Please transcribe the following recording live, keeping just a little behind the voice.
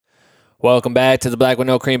Welcome back to the Black with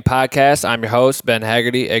No Cream podcast. I'm your host, Ben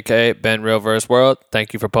Haggerty, aka Ben Real Verse World.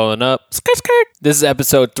 Thank you for pulling up. Skirt, skirt. This is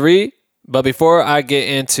episode 3, but before I get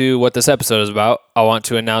into what this episode is about, I want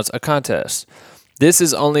to announce a contest. This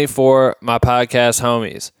is only for my podcast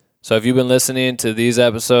homies. So if you've been listening to these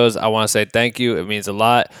episodes, I want to say thank you. It means a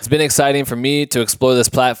lot. It's been exciting for me to explore this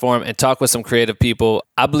platform and talk with some creative people.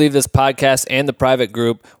 I believe this podcast and the private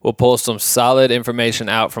group will pull some solid information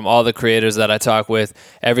out from all the creators that I talk with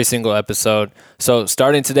every single episode. So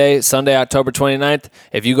starting today, Sunday, October 29th,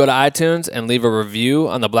 if you go to iTunes and leave a review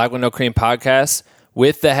on the Black with No Cream podcast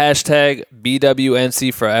with the hashtag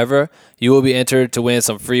BWNC Forever, you will be entered to win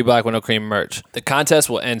some free Black with No Cream merch. The contest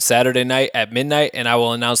will end Saturday night at midnight, and I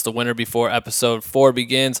will announce the winner before episode 4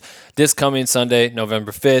 begins this coming Sunday,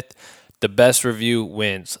 November 5th. The best review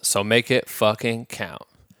wins, so make it fucking count.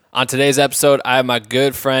 On today's episode, I have my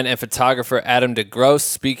good friend and photographer Adam DeGrosse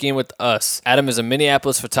speaking with us. Adam is a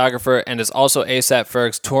Minneapolis photographer and is also A$AP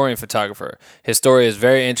Ferg's touring photographer. His story is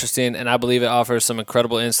very interesting, and I believe it offers some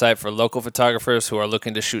incredible insight for local photographers who are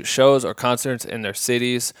looking to shoot shows or concerts in their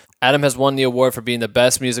cities. Adam has won the award for being the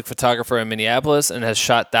best music photographer in Minneapolis and has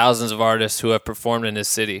shot thousands of artists who have performed in his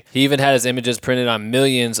city. He even had his images printed on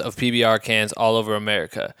millions of PBR cans all over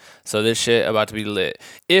America. So this shit about to be lit.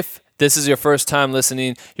 If this is your first time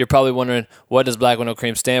listening, you're probably wondering, what does Black with No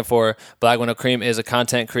Cream stand for? Black with No Cream is a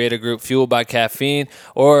content creator group fueled by caffeine,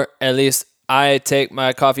 or at least I take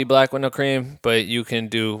my coffee black with no cream, but you can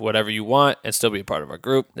do whatever you want and still be a part of our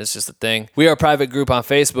group. It's just a thing. We are a private group on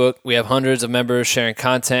Facebook. We have hundreds of members sharing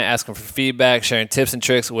content, asking for feedback, sharing tips and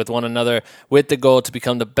tricks with one another with the goal to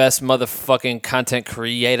become the best motherfucking content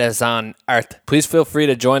creators on earth. Please feel free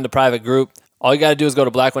to join the private group. All you got to do is go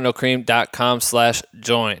to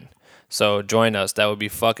blackwithnocream.com/join. So join us. That would be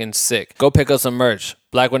fucking sick. Go pick up some merch.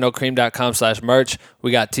 blackwithnocream.com/merch.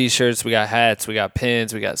 We got t-shirts, we got hats, we got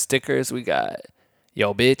pins, we got stickers, we got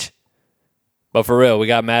yo bitch. But for real, we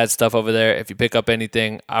got mad stuff over there. If you pick up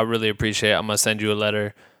anything, I really appreciate it. I'm going to send you a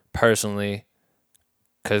letter personally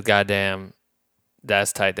because goddamn,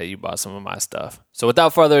 that's tight that you bought some of my stuff. So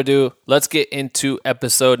without further ado, let's get into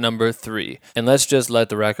episode number 3. And let's just let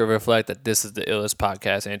the record reflect that this is the illest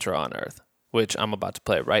podcast intro on earth, which I'm about to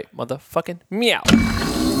play right motherfucking meow.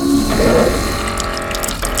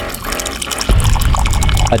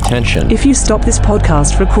 Attention. If you stop this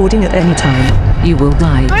podcast recording at any time, you will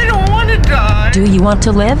die. I don't want to die. Do you want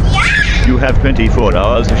to live? Yeah. You have 24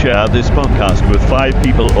 hours to share this podcast with 5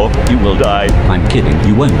 people or you will die. I'm kidding,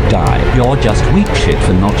 you won't die. You're just weak shit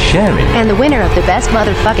for not sharing. And the winner of the best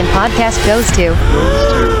motherfucking podcast goes to...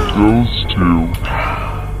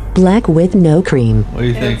 Black with No Cream. What do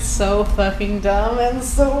you think? It's so fucking dumb and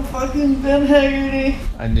so fucking Ben Haggerty.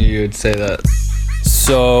 I knew you would say that.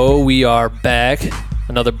 So we are back.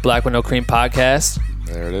 Another Black with No Cream podcast.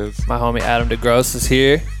 There it is. My homie Adam DeGrosse is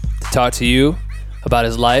here to talk to you about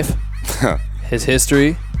his life, his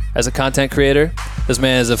history as a content creator. This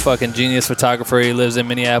man is a fucking genius photographer. He lives in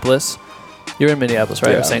Minneapolis. You're in Minneapolis,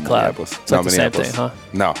 right? Yeah, Or St. Cloud? It's It's not the same thing, huh?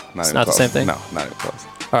 No, It's not the same thing? No, not even close.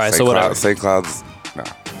 All right, St. so whatever. St. Cloud's, no.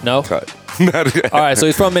 No? Cut. All right, so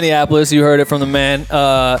he's from Minneapolis. You heard it from the man.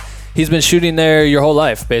 He's been shooting there your whole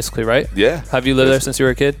life, basically, right? Yeah. Have you lived there since you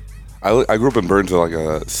were a kid? I grew up in Burnsville, like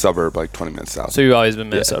a suburb, like 20 minutes south. So you've always been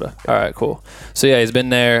Minnesota. Yeah. All right, cool. So yeah, he's been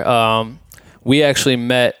there. We actually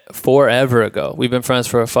met forever ago. We've been friends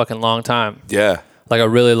for a fucking long time. Yeah. Like a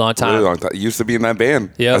really long time. Really long time. You used to be in that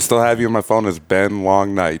band. Yeah. I still have you on my phone as Ben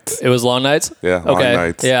Long Nights. It was Long Nights? Yeah, Long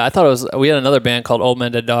Nights. Yeah, I thought it was, we had another band called Old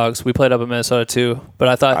Men Dead Dogs. We played up in Minnesota too, but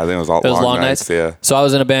I think it was Long Nights, yeah. So I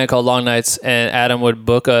was in a band called Long Nights, and Adam would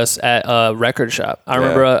book us at a record shop. I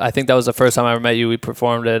remember, I think that was the first time I ever met you. We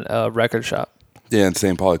performed at a record shop. Yeah, in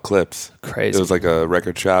St. Paul Eclipse. Crazy. It was like a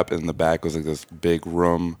record shop, and in the back was like this big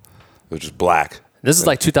room. It was just black. This is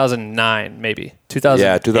like 2009, maybe 2000.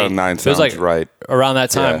 Yeah, 2009 sounds like right. Around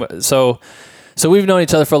that time. Yeah. So we've known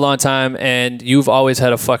each other for a long time, and you've always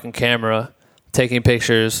had a fucking camera taking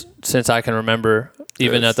pictures since I can remember.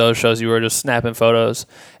 Even at those shows, you were just snapping photos,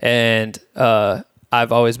 and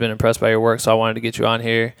I've always been impressed by your work. So I wanted to get you on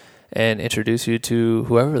here and introduce you to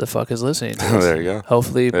whoever the fuck is listening to this. There you go.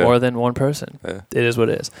 Hopefully more than one person. Yeah. It is what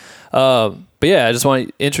it is. But yeah, I just want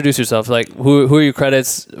to introduce yourself. Like, who are your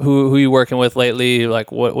credits? Who are you working with lately? Like,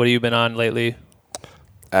 what have you been on lately?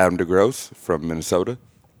 Adam DeGrosse from Minnesota.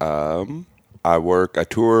 I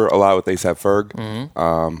tour a lot with A$AP Ferg.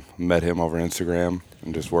 Mm-hmm. Met him over Instagram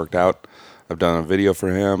and just worked out. I've done a video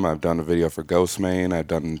for him. I've done a video for Ghostmane. I've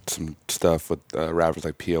done some stuff with rappers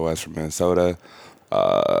like POS from Minnesota.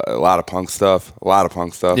 A lot of punk stuff.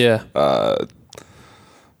 Yeah.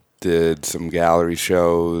 did some gallery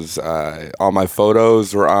shows. All my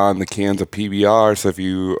photos were on the cans of PBR. So if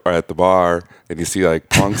you are at the bar and you see like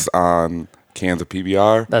punks on cans of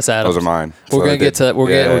PBR, that's Adam. Those are mine. We're So gonna get to we're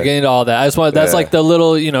getting to all that. I just want that's Yeah. like the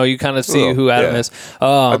little you kind of see who Adam is.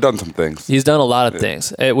 I've done some things. He's done a lot of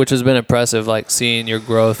things, which has been impressive. Like seeing your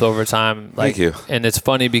growth over time. Like, Thank you. And it's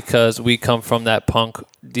funny because we come from that punk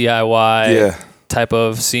DIY type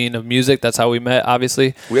of scene of music. That's how we met.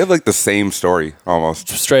 Obviously, We have like the same story almost.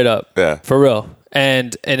 straight up. Yeah. For real.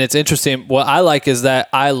 And it's interesting. What I like is that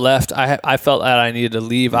I left. I felt that I needed to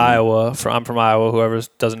leave Iowa. I'm from Iowa. Whoever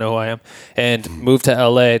doesn't know who I am, and move to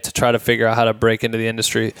LA to try to figure out how to break into the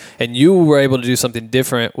industry. And you were able to do something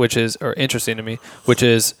different, or interesting to me, which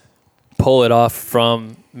is pull it off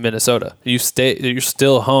from Minnesota. You're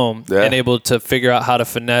still home and able to figure out how to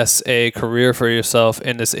finesse a career for yourself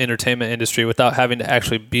in this entertainment industry without having to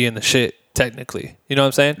actually be in the shit. Technically, you know what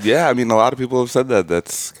I'm saying? Yeah, I mean, a lot of people have said that.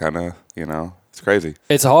 That's kind of it's crazy.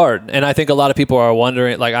 It's hard. And I think a lot of people are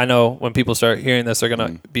wondering, like, I know when people start hearing this, they're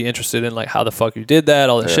going to be interested in, like, how the fuck you did that,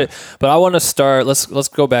 all that shit. But I want to start, let's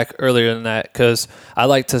go back earlier than that, because I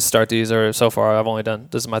like to start these, or so far I've only done,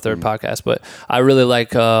 this is my third podcast, but I really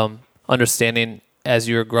like understanding as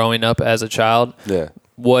you were growing up as a child,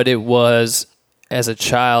 what it was as a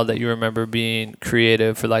child that you remember being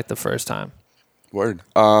creative for, like, the first time. Word.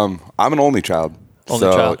 I'm an only child.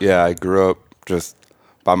 Child. Yeah, I grew up just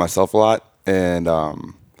by myself a lot, and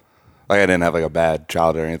like I didn't have like a bad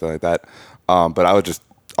childhood or anything like that. But I was just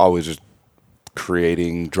always just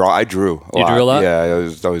creating. I drew a lot. You drew a lot? Yeah, I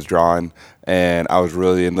was always drawing, and I was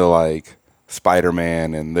really into like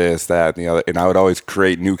Spider-Man and this, that, and the other. And I would always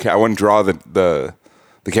create new. I wouldn't draw the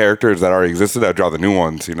characters that already existed. I'd draw the new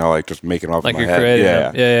ones. Like just making them off like in my you're head. creating Yeah.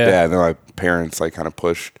 them. Yeah. And then my parents like kind of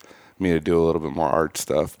pushed me to do a little bit more art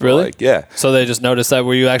stuff. But Really? Like, yeah. So they just noticed that.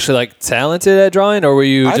 Were you actually like talented at drawing, or were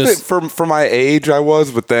you I just think for my age I was,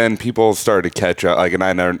 but then people started to catch up. Like, and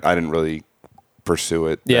I didn't really pursue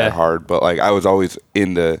it that hard, but like I was always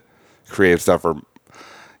into creative stuff, or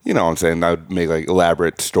you know what I'm saying, I would make like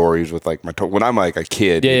elaborate stories with like when I'm like a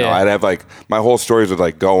kid, I'd have like my whole stories would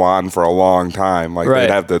like go on for a long time. Like they'd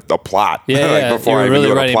have the plot. Like before I even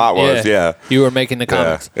knew what the plot was. Yeah. You were making the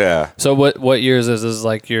comics. Yeah. So what years is this,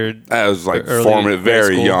 like your I was like early formative,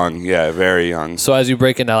 very school? young. Yeah, very young. So as you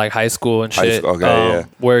break into like high school and shit, okay,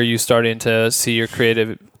 where are you starting to see your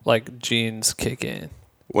creative like genes kick in?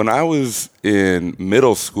 When I was in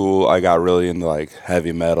middle school, I got really into like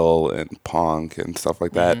heavy metal and punk and stuff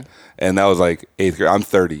like that. Mm-hmm. And that was like 8th grade. I'm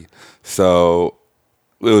 30. So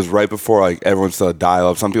it was right before like everyone still had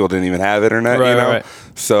dial-up. Some people didn't even have internet, Right.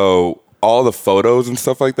 So all the photos and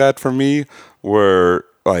stuff like that for me were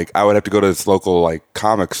like, I would have to go to this local like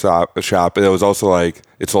comic shop. And it was also like,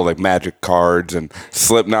 it sold like Magic cards, and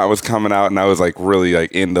Slipknot was coming out, and I was like really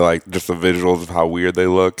like into like just the visuals of how weird they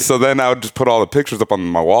looked. So then I would just put all the pictures up on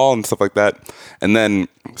my wall and stuff like that. And then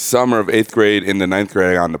summer of 8th grade into 9th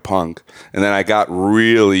grade, I got into punk. And then I got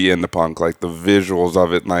really into punk, like the visuals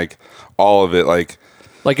of it, and like all of it, like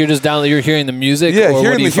you're just you're hearing the music. yeah, or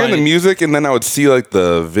hearing the music, and then I would see like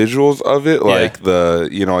the visuals of it, like the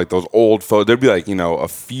like those old photos. There'd be like a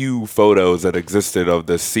few photos that existed of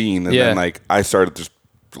this scene, and then like I started just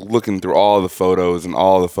looking through all the photos and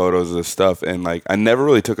all the photos of this stuff, and like I never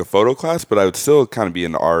really took a photo class, but I would still kind of be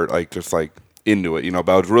into art, like just like into it, But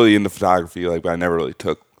I was really into photography, like, but I never really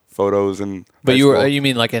took photos and. But you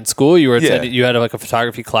mean like in school you were attending, you had like a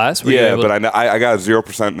photography class? But I got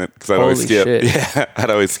 0% in it because I'd always skip. Shit. Yeah, I'd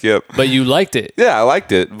always skip. But you liked it. Yeah, I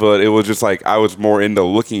liked it, but it was just like I was more into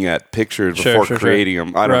looking at pictures before creating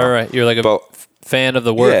them. I don't know. Right. You're like a fan of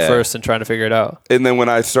the work first and trying to figure it out. And then when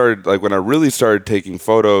I really started taking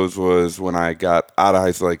photos was when I got out of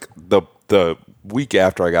high school. Like the week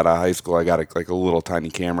after I got out of high school, I got a little tiny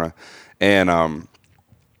camera, and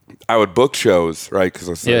I would book shows, right? Because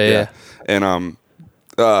I said and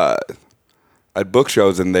I'd book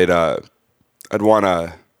shows, and I'd want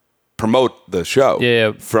to promote the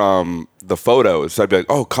show from the photos. So I'd be like,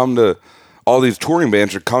 oh, come to all these touring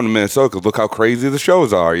bands should come to Minnesota because look how crazy the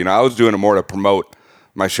shows are. I was doing it more to promote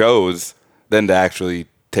my shows than to actually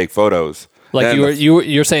take photos. Like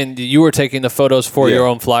you're saying you were taking the photos for your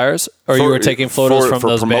own flyers, or you were taking photos from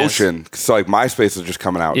those promotion. bands? So like MySpace was just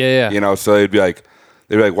coming out. Yeah. So they'd be like,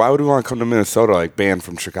 why would we want to come to Minnesota? Like band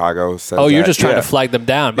from Chicago says you're just trying to flag them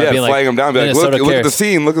down by being like, flag them down. Be like, look at the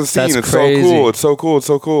scene. Look at the scene. That's it's crazy. so cool. It's so cool. It's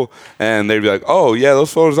so cool. And they'd be like, oh yeah,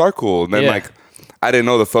 those photos are cool. And then like, I didn't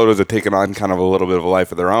know the photos had taken on kind of a little bit of a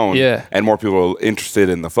life of their own. Yeah. And more people were interested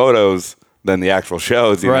in the photos than the actual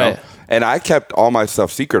shows, you know? And I kept all my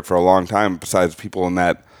stuff secret for a long time, besides people in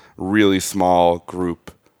that really small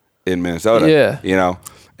group in Minnesota. Yeah.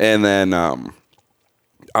 And then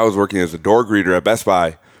I was working as a door greeter at Best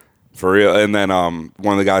Buy, for real. And then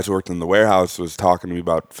one of the guys who worked in the warehouse was talking to me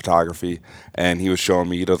about photography, and he was showing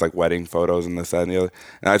me, he does like wedding photos and this, that, and the other.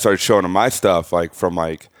 And I started showing him my stuff, like from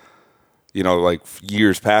like, you know, like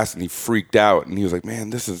years past, and he freaked out, and he was like,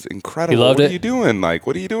 "Man, this is incredible. He loved what it? are you doing? Like,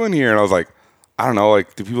 what are you doing here?" And I was like, "I don't know.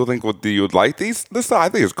 Like, do people think you would like this stuff? I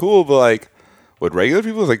think it's cool, but like, would regular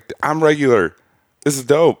people? It's like, I'm regular. This is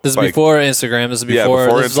dope. This is like, before Instagram. This is before.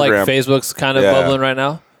 before This is like Instagram. Facebook's kind of bubbling right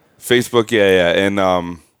now. Facebook, yeah.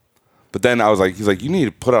 And but then I was like, he's like, you need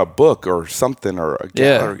to put out a book or something or a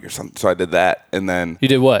gallery or something. So I did that, and then You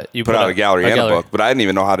did what? You put out a gallery and a book, but I didn't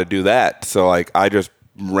even know how to do that. So like, I just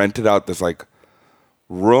rented out this like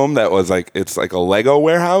room that was like, it's like a Lego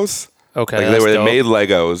warehouse. Okay, like that's they dope. made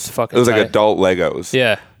Legos. Fucking It was like tight. adult Legos.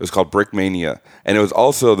 Yeah. It was called Brickmania, and it was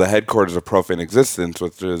also the headquarters of Profane Existence,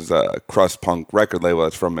 which is a crust punk record label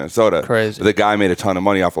that's from Minnesota. Crazy. The guy made a ton of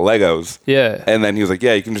money off of Legos. Yeah. And then he was like,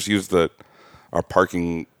 "Yeah, you can just use our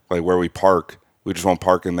parking, like where we park. We just won't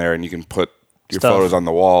park in there, and you can put your Stuff. photos on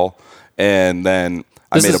the wall." And then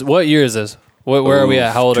What year is this? Where are we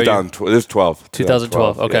at? How old are you? This is 12.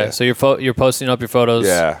 2012. Okay, yeah. so you're posting up your photos.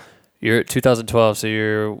 Yeah. You're 2012, so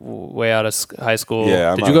you're way out of high school. Yeah,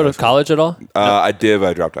 I'm Did out you go of to high school. college at all? I did, but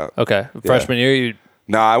I dropped out. Okay, freshman year you.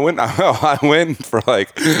 No, I went. I went for like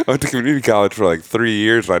I went to community college for like 3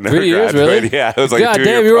 years. I never 3 years, graduated. really? Yeah, it was like God a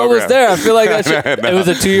 2-year damn, you were almost program. there. I feel like that shit, No. it was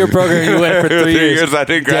a 2-year program. You went for 3 years. I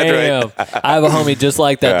didn't graduate. Damn, I have a homie just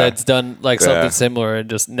like that Yeah. that's done like something Yeah. similar and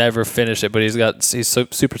just never finished it. But he's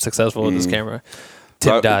super successful with his camera.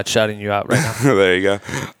 Tim So- Dodd shouting you out right now. There you go.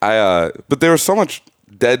 But there was so much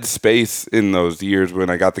dead space in those years when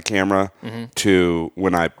I got the camera to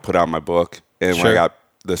when I put out my book and when I Sure. got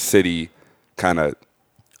the city kind of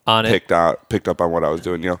On it. picked up on what I was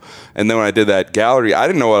doing, you know. And then when I did that gallery, I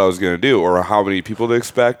didn't know what I was going to do or how many people to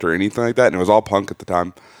expect or anything like that. And it was all punk at the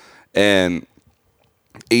time. And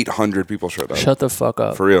 800 people showed up. Shut the fuck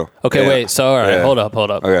up. For real. Okay, Yeah. wait. So, all right, Yeah. hold up.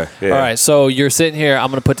 Okay, yeah. All right, so you're sitting here. I'm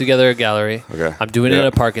going to put together a gallery. Okay. I'm doing it in Yeah.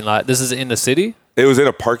 a parking lot. This is in the city? It was in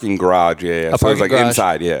a parking garage, yeah. A So it was parking like garage?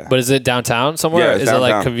 inside, yeah. But is it downtown somewhere? Yeah, it's Is it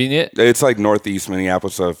like downtown. convenient? It's like northeast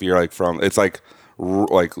Minneapolis, so if you're like it's like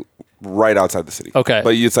right outside the city. Okay.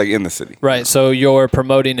 But it's like in the city. Right, so you're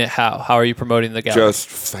promoting it how? How are you promoting the gallery?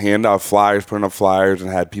 Just hand out flyers, putting up flyers,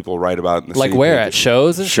 and had people write about it in the Like city. where? At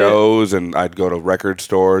shows and shit? shows, and I'd go to record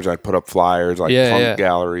stores. I'd put up flyers like Yeah, punk yeah.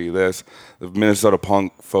 gallery, the Minnesota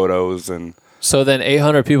punk photos, and So then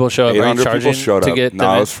 800 people show up. Are you 800 charging people showed to up. get No,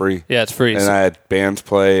 them it in? was free. Yeah, it's free. And I had bands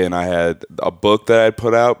play, and I had a book that I'd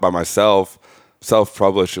put out by myself,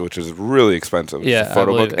 self-published, which is really expensive. It's Yeah, a I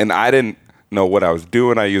photo believe book, it. and I didn't know what I was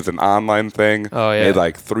doing. I used an online thing. Oh, yeah. Made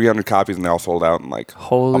like 300 copies, and they all sold out in like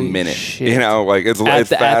Holy a minute. shit. You know, like it's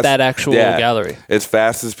fast. at that actual gallery. As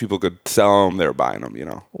fast as people could sell them, they were buying them. You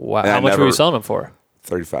know. Wow. And How I much were never- you selling them for?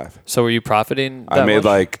 35. So were you profiting I that made much?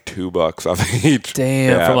 like $2 off each.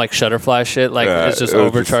 Damn, Yeah. from like Shutterfly shit? Like Yeah, it's just it was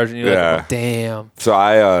overcharging you? Like, yeah. oh, damn. So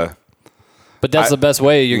But that's the best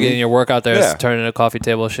way. You're getting your work out there. Yeah. It's turning into coffee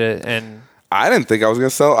table shit. And I didn't think I was gonna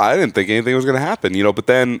sell. I didn't think anything was gonna happen, you know. But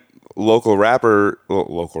then local rapper,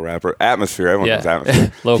 Atmosphere. Everyone Yeah. knows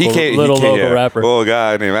Atmosphere. Local rapper. little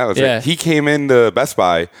guy named Atmosphere. Yeah. He came into Best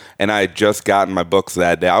Buy, and I had just gotten my books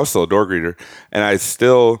that day. I was still a door greeter, and I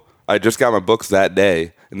just got my books that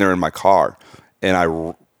day, and they're in my car, and I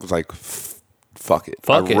was like, fuck it.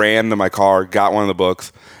 I ran to my car, got one of the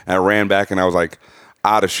books, and I ran back, and I was like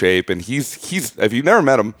out of shape. And he's if you've never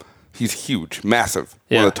met him, he's huge, massive.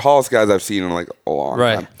 Yeah. One of the tallest guys I've seen in like a long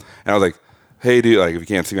Right. time. And I was like, hey, dude, like, if you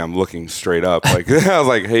can't see me, I'm looking straight up. Like, I was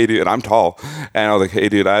like, hey, dude, and I'm tall. And I was like, hey,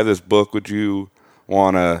 dude, I have this book. Would you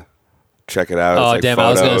want to check it out? oh, It's like damn. I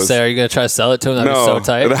was going to photos. say, are you going to try to sell it to him? That'd be so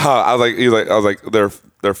tight. No, I was like,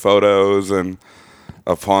 they're photos and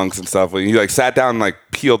of punks and stuff. And he like sat down and like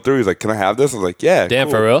peeled through. He's like, can I have this? I was like, yeah. Damn,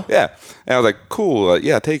 cool. for real? Yeah. And I was like, cool.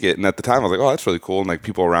 Yeah, take it. And at the time, I was like, oh, that's really cool. And like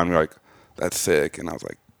people around me were like, that's sick. And I was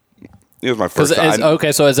like, it was my first time.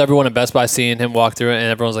 Okay, so is everyone at Best Buy seeing him walk through it and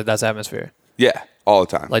everyone's like, that's Atmosphere? Yeah, all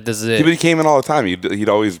the time. Like, this is it. He came in all the time. He'd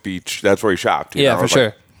always be. That's where he shopped. you Yeah, know? for It's sure.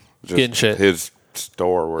 like just Getting shit. His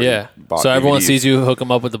store where Yeah. he bought So everyone DVDs. sees you, hook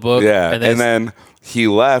him up with the book. Yeah, And and then he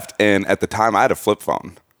left, and at the time I had a flip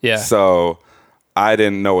phone. Yeah. So I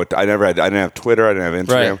didn't know what I didn't have Twitter. I didn't have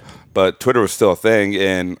Instagram, Right. but Twitter was still a thing.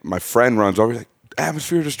 And my friend runs over, he's like,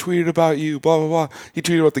 Atmosphere just tweeted about you, blah blah blah. He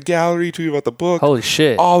tweeted about the gallery, he tweeted about the book. holy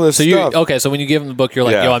shit. all this so stuff. Okay, so when you give him the book, you're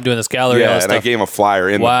like, Yeah. yo, I'm doing this gallery. all Yeah, this and I stuff. gave him a flyer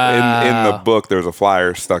in Wow. the book. There was a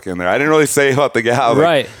flyer stuck in there. I didn't really say about the gallery,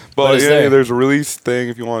 Right, but But it's yeah, there. there's a release thing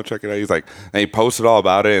if you want to check it out. He's like, and he posted all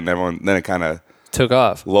about it, and everyone. Then it kind of Took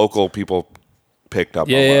off. local people picked up on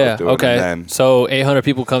Yeah, what I yeah. was doing. Okay. And then, So 800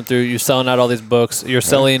 people come through. You're selling out all these books. You're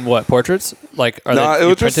selling what, portraits? Like, are No, they it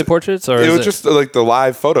was printed just- portraits? Or it is was just like the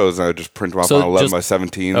live photos. And I would just print them up So on 11 just- by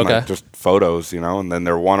 17, Okay. like just photos, and then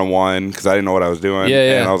they're one-on-one because I didn't know what I was doing. Yeah,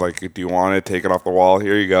 yeah. And I was like, do you want it? Take it off the wall.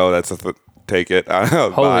 Here you go. That's take it.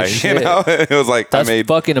 Holy Bye. shit. It was like That's I made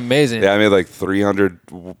fucking amazing. I made like 300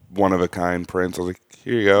 one-of-a-kind prints. I was like,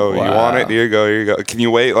 here you go. Wow. You want it? Here you go. Can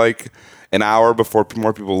you wait like an hour before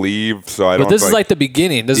more people leave? So I don't. But this is like the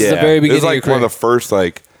beginning. This is the very beginning This is like of your one career. of the first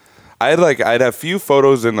I'd have a few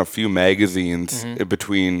photos in a few magazines Mm-hmm. in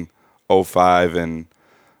between 05 and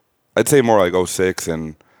I'd say more like 06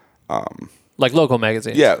 and like local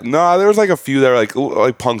magazines. yeah. No, there was like a few that were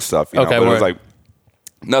like punk stuff, Okay, but it was word. like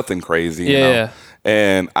nothing crazy, you Yeah, know? yeah.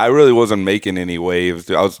 And I really wasn't making any waves.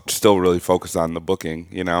 I was still really focused on the booking,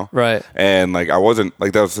 Right. And like I wasn't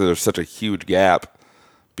like there's such a huge gap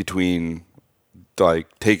between like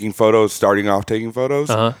starting off taking photos,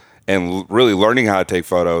 Uh-huh. and really learning how to take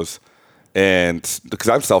photos, and because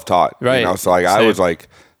I'm self-taught, Right. So like I Same. was like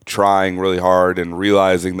trying really hard and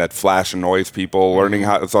realizing that flash annoys people. Learning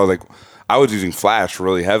how, so I was like, I was using flash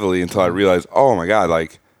really heavily until I realized, oh my god,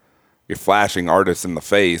 like you're flashing artists in the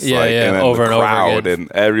face, Yeah, like, yeah, and then over the and over crowd again.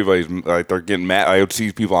 and everybody's like they're getting mad. I would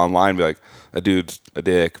see people online be like, "That dude's a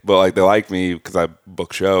dick," but like they like me because I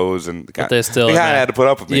book shows and they still they are kind of mad. had to put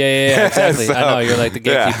up with me. Yeah, exactly. So, I know you're like the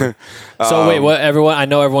yeah. gatekeeper. So wait, what? I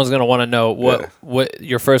know everyone's gonna want to know Yeah. what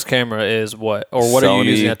your first camera is. What or what are you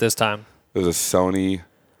Sony. using at this time? It was a Sony.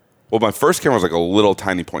 Well, my first camera was like a little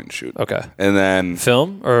tiny point and shoot. Okay. And then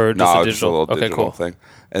Film or just no, a just a digital? little Okay, digital cool. thing.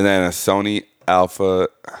 And then a Sony Alpha.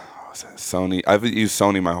 What was that? Sony. I've used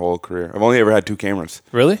Sony my whole career. I've only ever had two cameras.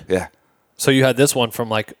 Really? Yeah. So you had this one from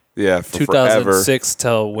like Yeah. For forever. 2006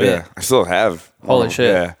 till when? Yeah. I still have. Holy shit.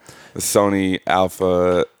 Yeah. The Sony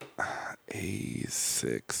Alpha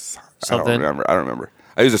A6. Something. I don't remember.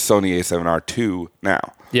 I use a Sony A7R II now.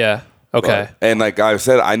 Yeah. Okay. But- and like I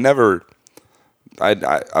said, I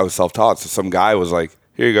was self-taught. So some guy was like,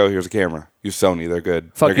 "Here you go. Here's a camera. Use Sony. They're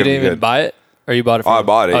good." Fuck, They're you gonna be didn't even good." buy it, or you bought it? Oh, From I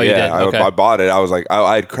bought it. Oh, you yeah, did. Okay. I bought it. I was like,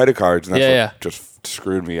 I had credit cards, and that's Yeah, what yeah. just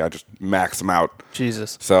screwed me. I just maxed them out.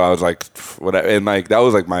 Jesus. So I was like, whatever. And like that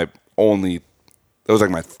was like my only. That was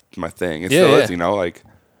like my thing. It Yeah, still yeah. is, like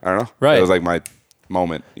I don't know. Right. It was like my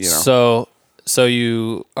moment. So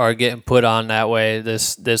you are getting put on that way.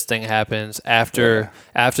 This thing happens after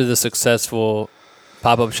the successful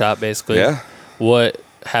pop-up shop, basically. Yeah. What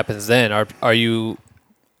happens then? Are you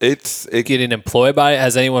It getting employed by it?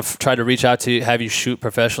 Has anyone tried to reach out to you, have you shoot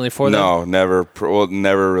professionally for them? No, never.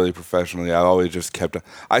 Never really professionally. I always just kept.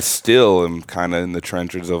 I still am kind of in the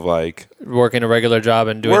trenches of like Working a regular job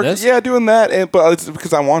and doing this? Yeah, doing that, but it's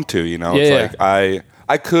because I want to. Yeah, it's yeah. like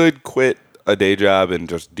I could quit a day job and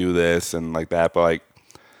just do this and like that, but like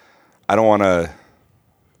I don't want to.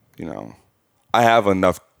 I have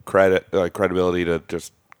enough credibility to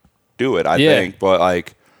just do it. I think, but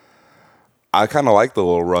like I kind of like the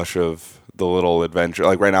little rush of the little adventure.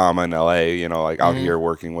 Like right now, I'm in LA. Like out here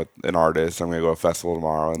working with an artist. I'm gonna go to a festival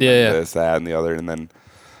tomorrow, and then this, that, and the other, and then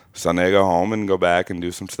Sunday I go home and go back and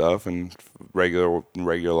do some stuff and regular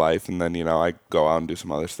life, and then I go out and do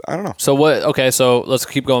some other stuff. I don't know. So what? Okay, so let's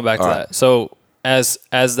keep going back to All that. right. So as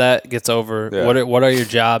that gets over, Yeah. what are your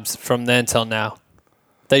jobs from then till now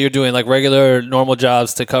that you're doing, like regular normal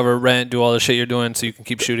jobs to cover rent, do all the shit you're doing so you can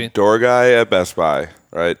keep shooting? Door guy at Best Buy,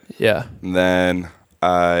 right? Yeah. And then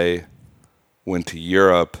I went to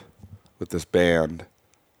Europe with this band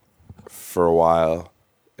for a while,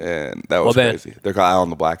 and that was What band? crazy. They're called Al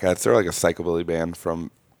and the Black Hats. They're like a psychobilly band from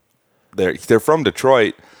they're from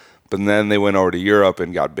Detroit, but then they went over to Europe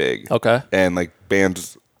and got big. Okay. And like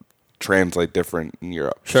bands translate different in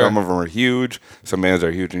Europe. Sure. Some of them are huge. Some bands that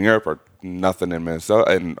are huge in Europe are nothing in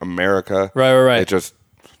Minnesota, in America. Right. It's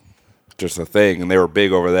just a thing, and they were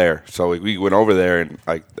big over there. So we went over there, and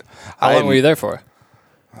like, How long were you there for?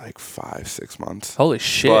 Like 5-6 months. Holy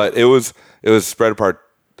shit. But it was spread apart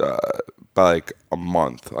by like a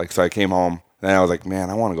month. Like, so I came home, and I was like, man,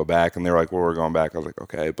 I want to go back. And they were like, well, we're going back. I was like,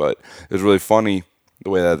 okay. But it was really funny the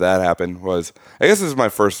way that happened was, I guess this is my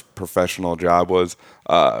first professional job was,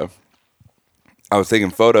 I was taking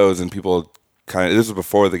photos and people this was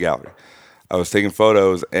before the gallery. I was taking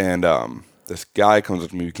photos and this guy comes up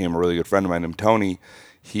to me, became a really good friend of mine named Tony.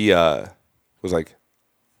 He was like,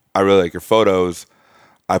 I really like your photos.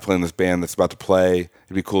 I play in this band that's about to play.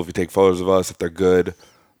 It'd be cool if you take photos of us if they're good.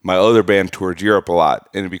 My other band toured Europe a lot,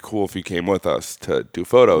 and it'd be cool if you came with us to do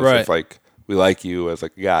photos. Right. If like we like you as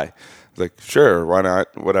like a guy. I was like, sure, why not?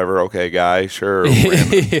 Whatever, okay, guy, sure,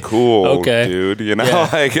 cool, Okay. dude. You know, Yeah.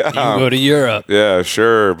 like You go to Europe. yeah,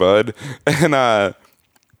 sure, bud. And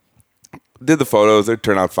did the photos. They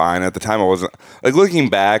turned out fine. At the time, I wasn't like looking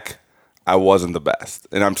back. I wasn't the best,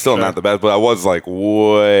 and I'm still not the best. But I was like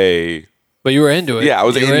way. But you were into it. Yeah, I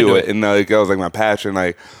was You were into it, and like that was like my passion.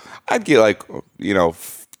 Like I'd get like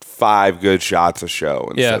 5 good shots a show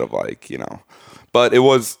instead of like But it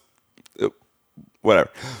was whatever.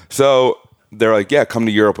 So they're like, yeah, come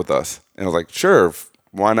to Europe with us, and I was like, sure.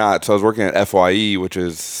 Why not? So I was working at FYE, which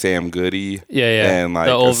is Sam Goody, and like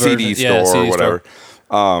a CD store or whatever.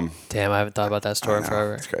 Damn, I haven't thought about that store in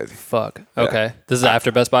forever. It's crazy. Fuck. Okay, this is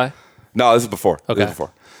after Best Buy. No, this is before. Okay. This is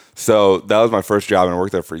before. So that was my first job, and I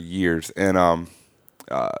worked there for years. And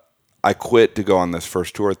I quit to go on this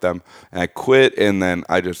first tour with them, and I quit, and then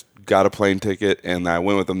I just got a plane ticket, and I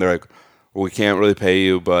went with them. They're like, well, we can't really pay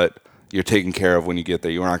you, but you're taken care of when you get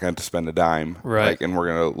there. You're not going to have to spend a dime. Right. Like, and we're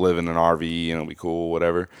going to live in an RV, and it'll be cool,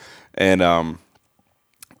 whatever. And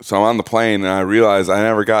so I'm on the plane, and I realized I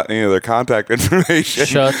never got any of their contact information.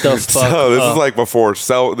 Shut the fuck So this up. is like before this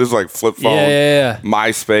is like flip phone. Yeah.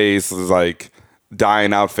 MySpace is like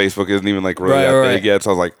dying out. Facebook isn't even like really that big yet. So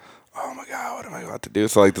I was like, oh my God, what am I about to do?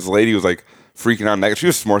 So like this lady was like freaking out next. She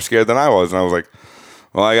was more scared than I was. And I was like,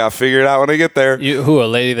 well, I got to figure it out when I get there. Who, a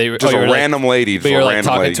lady? Just a random lady. But you're like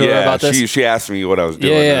talking to her about this? She asked me what I was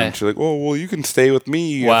doing. And she's like, well, you can stay with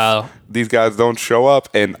me. Wow. If these guys don't show up.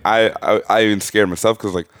 And I even scared myself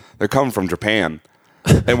because like they're coming from Japan.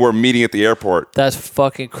 And we're meeting at the airport. That's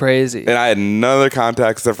fucking crazy. And I had none other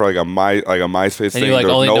contacts except for like a MySpace thing. You like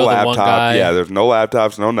there was only no know laptop. the one guy. Yeah, there's no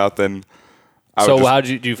laptops, no nothing. So how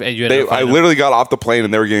did you ended up I finding literally got off the plane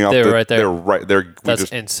and they were getting off. They were right there. They were right there. That's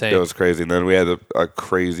insane. It was crazy. And then we had a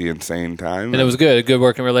crazy, insane time. And it was good. A good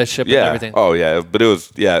working relationship and everything. Oh yeah. But it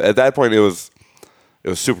was at that point it was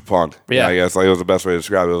super punk. Yeah. I guess like it was the best way to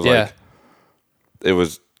describe it. It was like it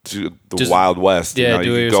was the Wild West. Yeah, you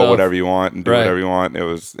do it could go yourself. whatever you want and do whatever you want. It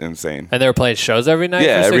was insane. And they were playing shows every night?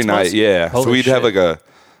 Yeah, for 6 every night. months? Yeah. Holy so we'd shit. have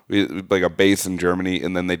like a base in Germany,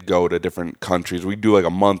 and then they'd go to different countries. We'd do like a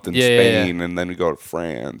month in Spain, and then we'd go to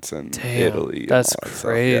France and Italy. That's and all that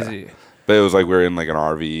crazy. Stuff. Yeah. But it was like we were in like an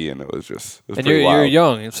RV, and it was just. It was And pretty you're wild.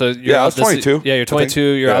 young, so you're I out was 22. Yeah, you're 22.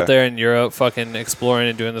 You're out there in Europe, fucking exploring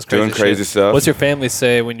and doing this crazy Doing crazy shit. stuff. What's your family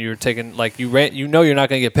say when you're taking like you rent? You know you're not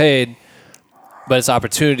gonna get paid, but it's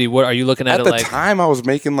opportunity. What are you looking at? At the time, I was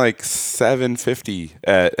making like $750.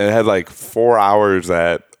 And it had like 4 hours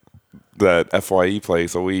at that FYE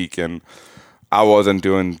place a week, and I wasn't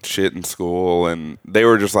doing shit in school, and they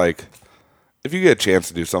were just like, if you get a chance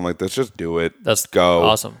to do something like this, just do it. That's go.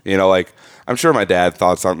 awesome. Like I'm sure my dad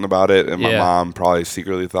thought something about it, and my Yeah. mom probably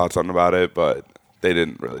secretly thought something about it, but they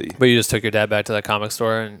didn't really. But you just took your dad back to that comic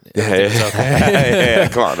store and Yeah,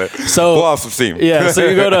 come on. So blow off some steam. Yeah, so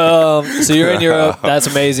you go to so you're in Europe. That's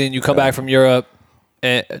amazing. You come back from Europe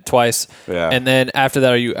twice. Yeah. And then after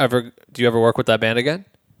that, do you ever work with that band again?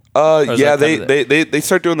 Yeah, they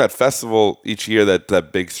start doing that festival each year,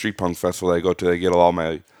 that big street punk festival I go to. They get all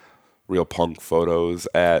my real punk photos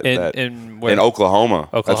in Oklahoma.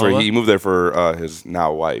 That's where Oklahoma? he moved there for his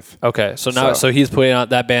now wife. Okay, so he's putting on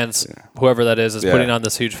that band's whoever that is putting on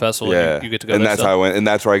this huge festival. Yeah, And you get to go. and there that's still. how I went, and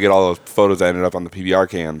that's where I get all those photos that ended up on the PBR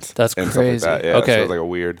cans. That's and crazy. Stuff like that. Yeah, Okay. so it was like a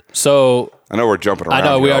weird. So I know we're jumping around. I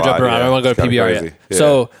know we here are a jumping lot, around. yeah. I don't want to It's go to kinda PBR crazy. yet. Yeah.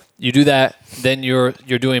 So you do that, then you're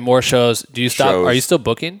doing more shows. Do you stop? Shows. Are you still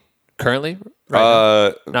booking currently?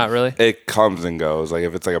 Right now? Not really. It comes and goes. Like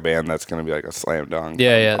if it's like a band that's gonna be like a slam dunk.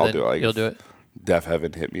 Yeah, I'll then do it. Like you'll if do it. Def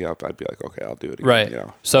Heaven hit me up, I'd be like, okay, I'll do it again. Right. You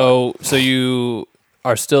know? So you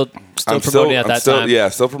are still promoting at that time. Yeah,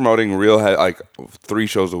 still promoting like 3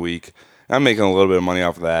 shows a week. I'm making a little bit of money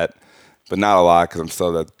off of that, but not a lot because I'm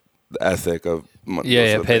still the ethic of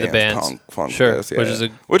pay the bands. punk, funk, Sure, this,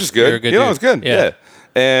 which is you're a good. good You know, dude. it's good. Yeah.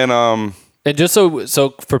 And And just so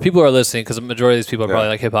for people who are listening, because the majority of these people are probably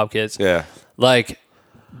like hip hop kids. yeah, Like,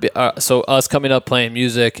 so us coming up playing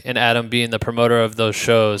music and Adam being the promoter of those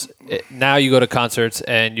shows. Now you go to concerts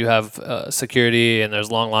and you have security and there's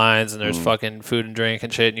long lines and there's fucking food and drink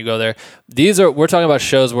and shit, and you go there. We're talking about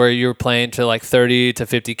shows where you're playing to like 30 to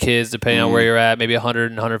 50 kids depending on where you're at, maybe 100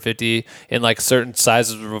 and 150 in like certain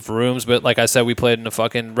sizes of rooms. But like I said, we played in a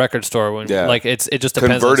fucking record store when like it just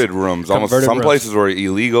depends. converted rooms. Almost Converted some rooms. places were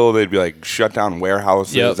illegal. They'd be like shut down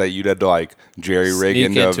warehouses that you'd had to like jerry rig Sneak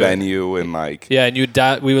into a into it. venue and like Yeah, and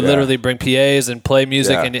we would literally bring PAs and play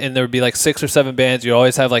music, Yeah. and there would be like 6 or 7 bands. You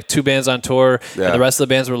always have like 2 bands on tour, Yeah. and the rest of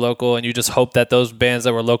the bands were local, and you just hope that those bands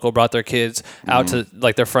that were local brought their kids out to,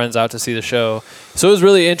 like their friends out to see the show. So it was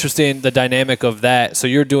really interesting, the dynamic of that. So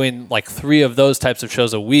you're doing like 3 of those types of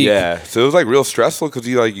shows a week. Yeah, so it was like real stressful because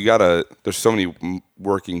you gotta. There's so many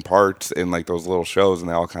working parts in like those little shows, and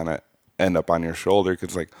they all kind of end up on your shoulder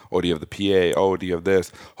because like, oh, do you have the PA? Oh, do you have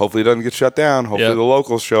this? Hopefully it doesn't get shut down. Hopefully Yep. the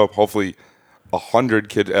locals show up. Hopefully 100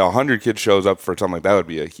 kids shows up for something like that would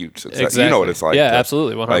be a huge success. Exactly. You know what it's like. Yeah, to,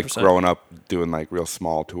 absolutely, 100%. Like growing up doing like real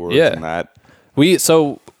small tours Yeah. and that.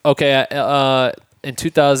 In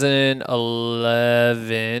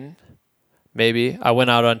 2011, maybe I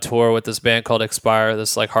went out on tour with this band called Expire,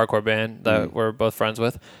 this like hardcore band that we're both friends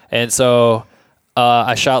with, and so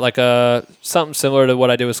I shot like something similar to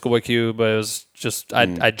what I did with Schoolboy Q, but it was just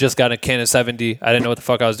I just got a Canon 7D. I didn't know what the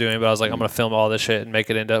fuck I was doing, but I was like, I'm gonna film all this shit and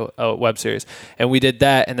make it into a web series, and we did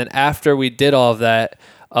that. And then after we did all of that,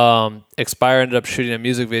 Expire ended up shooting a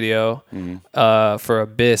music video for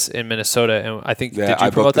Abyss in Minnesota, and I think did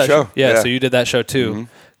you promote that show? Yeah, so you did that show too.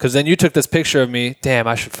 Because then you took this picture of me. Damn,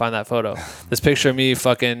 I should find that photo. This picture of me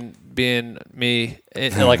fucking being me,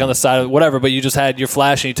 like on the side of whatever. But you just had your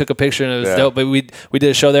flash and you took a picture and it was dope. But we did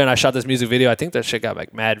a show there and I shot this music video. I think that shit got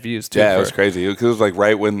like mad views too. Yeah, it was crazy. Because it was like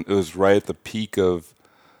right at the peak of.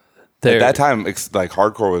 There. At that time, like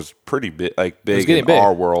hardcore was pretty big, like big in big.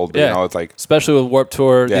 our world. Yeah. You know, it's like especially with Warped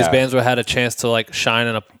Tour, these bands had a chance to like shine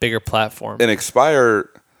on a bigger platform. And Expire,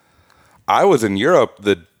 I was in Europe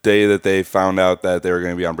the day that they found out that they were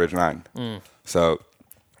going to be on Bridge 9. So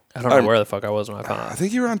I don't know where the fuck I was when I found out. I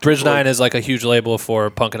think you were on Bridge 9 is like a huge label for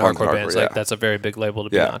punk and hardcore bands. Yeah. Like that's a very big label to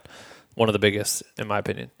be on. One of the biggest, in my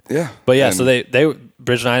opinion. Yeah. But yeah, and, so they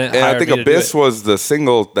Bridge 9 and I think Abyss was the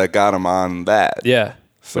single that got him on that. Yeah.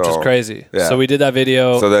 Which is crazy. Yeah. So we did that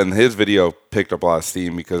video. So then his video picked up a lot of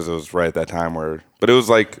steam because it was right at that time but it was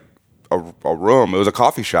like a room. It was a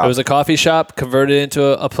coffee shop. It was a coffee shop converted into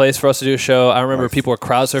a place for us to do a show. I remember people were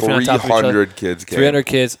crowd surfing on top of each other. 300 kids came. 300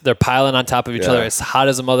 kids. They're piling on top of each other. It's hot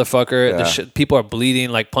as a motherfucker. Yeah. People are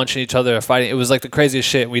bleeding, like punching each other, fighting. It was like the craziest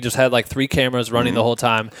shit. We just had like 3 cameras running the whole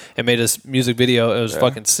time and made this music video. It was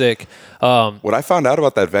fucking sick. What I found out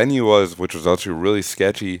about that venue which was actually really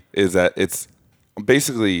sketchy, is that it's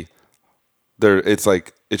basically there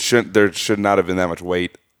should not have been that much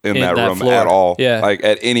weight in that room floor. at all. Yeah. Like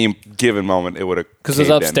at any given moment it would have, because it was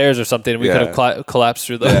upstairs or something. We could have collapsed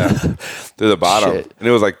through the through the bottom. Shit. And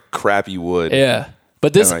it was like crappy wood. Yeah.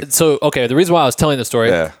 But this, the reason why I was telling the story,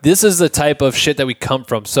 this is the type of shit that we come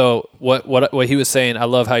from. So what he was saying, I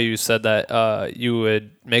love how you said that you would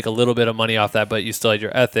make a little bit of money off that, but you still had your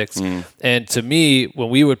ethics. And to me, when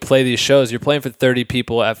we would play these shows, you're playing for 30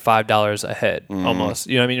 people at $5 a head, almost.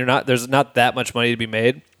 You know what I mean? There's not that much money to be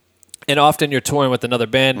made. And often you're touring with another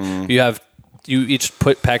band. You each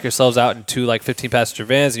pack yourselves out in 2 like 15 passenger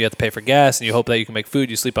vans, and you have to pay for gas, and you hope that you can make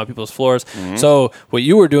food. You sleep on people's floors. So what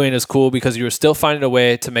you were doing is cool because you were still finding a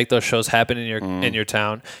way to make those shows happen in your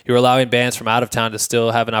town. You were allowing bands from out of town to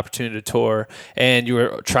still have an opportunity to tour, and you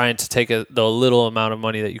were trying to take the little amount of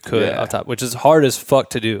money that you could off top, which is hard as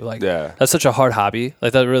fuck to do. Like that's such a hard hobby.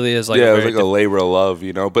 Like that really is like it was like a labor of love,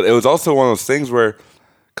 you know. But it was also one of those things where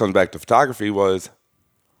comes back to photography was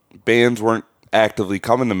bands weren't actively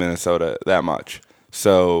coming to Minnesota that much.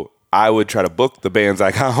 So I would try to book the bands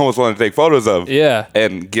I almost wanted to take photos of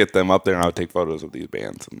and get them up there, and I would take photos of these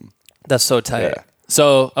bands. And that's so tight. Yeah.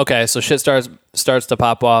 So, so shit starts to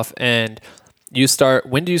pop off, and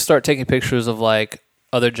when do you start taking pictures of like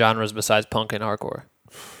other genres besides punk and hardcore?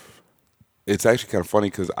 It's actually kind of funny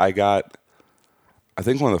because I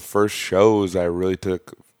think one of the first shows I really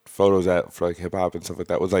took photos at for like hip hop and stuff like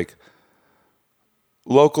that was like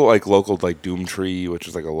local like Doomtree, which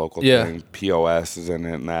is like a local thing. POS is in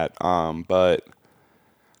it and that. But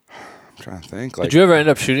I'm trying to think. Like, did you ever end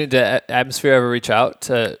up shooting? Did Atmosphere ever reach out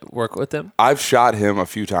to work with him? I've shot him a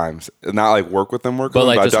few times, not like work with him, but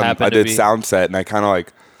like I did sound set, and I kind of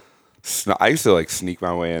like I used to like sneak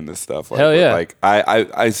my way into stuff. Like, hell yeah! Like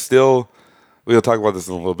I still we'll talk about this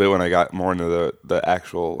in a little bit when I got more into the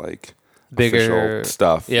actual like bigger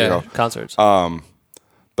stuff. Concerts.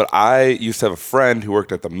 But I used to have a friend who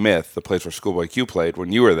worked at the Myth, the place where Schoolboy Q played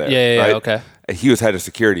when you were there. Yeah, okay. And he was head of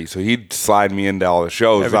security, so he'd slide me into all the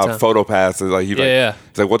shows about photo passes. Like he's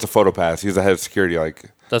like, "What's a photo pass?" He's the head of security.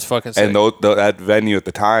 Like that's fucking sick. And that venue at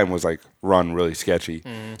the time was like run really sketchy.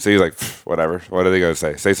 So he's like, "Whatever. What are they gonna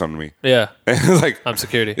say? Say something to me." Yeah. And it was like, I'm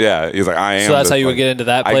security. Yeah. He's like, I am. So that's how you would get into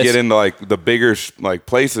that place? I get into like the bigger like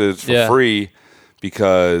places for free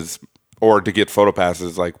or to get photo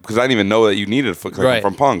passes, like, because I didn't even know that you needed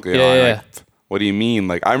from punk. You know? Like, what do you mean?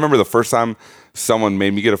 Like, I remember the first time someone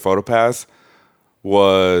made me get a photo pass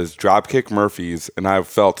was Dropkick Murphys, and I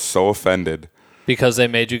felt so offended. Because they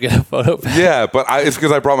made you get a photo pass? Yeah, but it's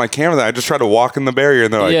because I brought my camera there. I just tried to walk in the barrier,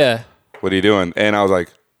 and they're like, what are you doing? And I was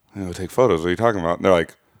like, take photos. What are you talking about? And they're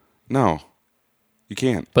like, no, you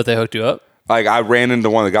can't. But they hooked you up? Like, I ran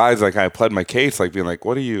into one of the guys, like, I pled my case, like, being like,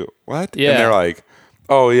 what? Yeah. And they're like,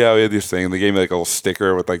 oh yeah, we had this thing. They gave me like a little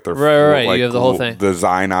sticker with like their right. Like, you have the whole thing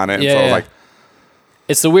design on it. And so I was like,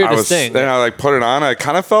 It's the weirdest thing. Then I like put it on. I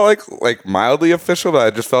kind of felt like mildly official, but I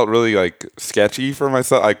just felt really like sketchy for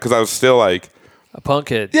myself, like because I was still like a punk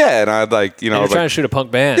kid. Yeah, and I'd like you're trying to shoot a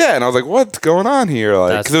punk band. Yeah, and I was like, what's going on here?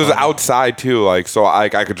 Like, because it was outside too, like so I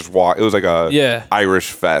could just walk. It was like a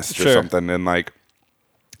Irish fest or something, and like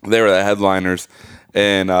they were the headliners,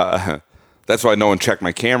 and that's why no one checked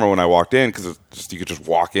my camera when I walked in because you could just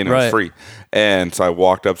walk in. It was free, and so I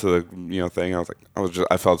walked up to the thing.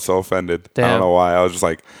 I felt so offended. Damn. I don't know why. I was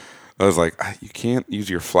like, you can't use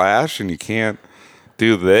your flash, and you can't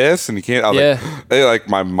do this, and you can't. I was like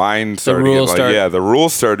my mind started to get the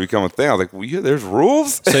rules started to become a thing. I was like, there's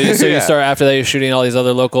rules. So you start after that. You're shooting all these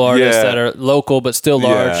other local artists that are local but still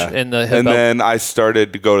large in the hip. And then I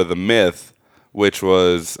started to go to the Myth, which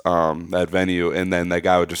was that venue, and then that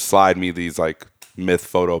guy would just slide me these like Myth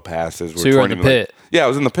photo passes. So you were in the pit. I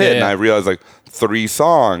was in the pit, and I realized like 3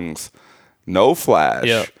 songs, no flash.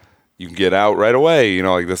 Yep. You can get out right away.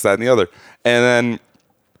 Like this, that, and the other. And then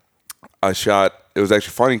I shot. It was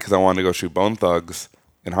actually funny because I wanted to go shoot Bone Thugs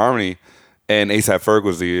in Harmony, and ASAP Ferg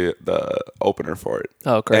was the opener for it.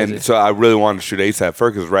 Oh, crazy! And so I really wanted to shoot ASAP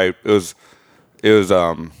Ferg because it was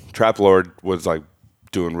Trap Lord was like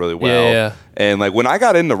doing really well. Yeah. And like when I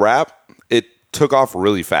got into rap, it took off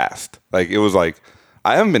really fast. Like it was like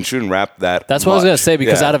I haven't been shooting rap that. That's what I was gonna say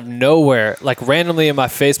because out of nowhere, like randomly in my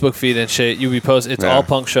Facebook feed and shit, you be posting. It's all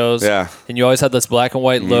punk shows. Yeah. And you always had this black and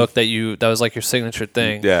white look that was like your signature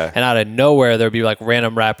thing. Yeah. And out of nowhere, there'd be like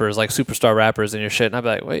random rappers, like superstar rappers in your shit, and I'd be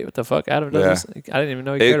like, wait, what the fuck? Adam does this? I didn't even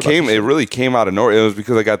know he cared about this shit. It really came out of nowhere. It was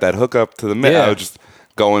because I got that hookup to the Myth. I was just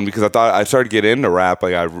going because I thought I started getting into rap.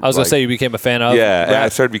 Like I was gonna say you became a fan of. Yeah, and I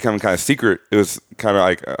started becoming kind of secret. It was kind of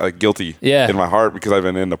like guilty in my heart because I've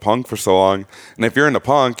been into punk for so long. And if you're into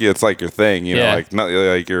punk, it's like your thing. Know, like not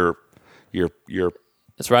like you're.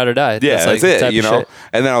 It's ride or die. Yeah, that's it. Shit.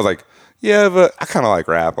 And then I was like, yeah, but I kind of like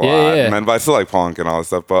rap a lot. Yeah. And but I still like punk and all this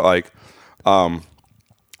stuff. But like,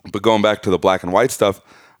 but going back to the black and white stuff,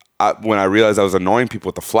 when I realized I was annoying people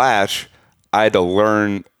with the flash, I had to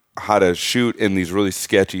learn how to shoot in these really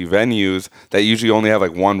sketchy venues that usually only have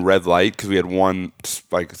like one red light because we had one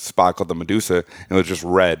like spot called the Medusa and it was just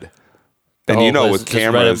red. And with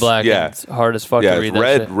cameras, red and black, it's hard as fuck to read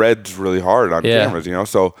that shit. Red's really hard on cameras,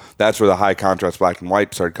 so that's where the high contrast black and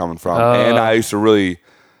white started coming from. And I used to really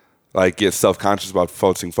like get self-conscious about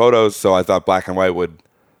posting photos, so I thought black and white would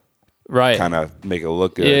kind of make it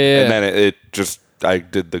look good. And then it just I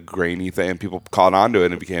did the grainy thing and people caught on to it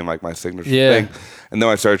and it became like my signature thing. And then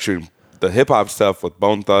I started shooting the hip hop stuff with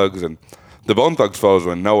Bone Thugs, and the Bone Thugs photos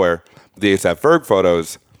went nowhere. The ASAP Ferg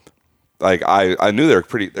photos, like I knew they're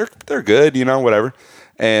good, whatever.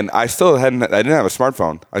 And I didn't have a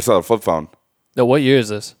smartphone. I still had a flip phone. No, what year is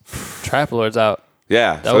this? Trap Lord's out.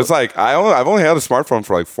 Yeah, so it's like I've only had a smartphone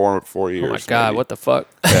for like four years. Oh my god, maybe. What the fuck?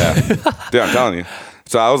 Yeah, dude, I'm telling you.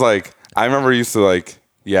 So I was like, I remember used to like,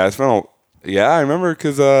 I remember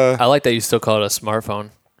because I like that you still call it a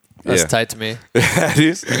smartphone. That's tight to me.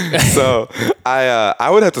 So I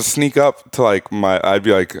would have to sneak up to like I'd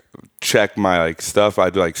be like check my like stuff.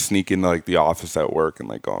 I'd like sneak into like the office at work and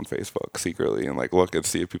like go on Facebook secretly and like look and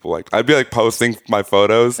see if people like. I'd be like posting my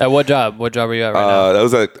photos. At what job? What job are you at right now?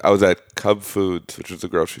 I was at Cub Foods, which is a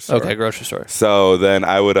grocery store. Okay, grocery store. So then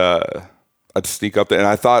I'd sneak up there, and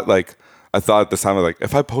I thought at this time, like,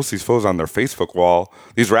 if I post these photos on their Facebook wall,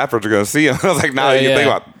 these rappers are going to see them. I was like, you think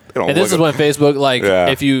about it. And this is when Facebook, like,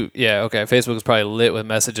 Facebook is probably lit with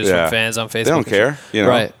messages from fans on Facebook. They don't care,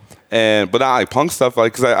 Right. But not like punk stuff,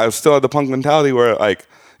 like, because I still had the punk mentality where, like,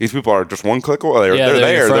 these people are just one click away. They're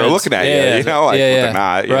there. They're looking at you, but they're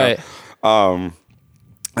not. Right. I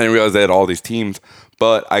didn't realize they had all these teams,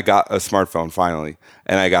 but I got a smartphone finally,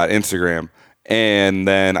 and I got Instagram. And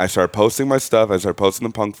then I started posting my stuff. I started posting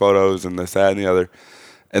the punk photos and this, that, and the other.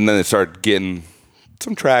 And then it started getting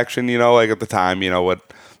some traction, like at the time,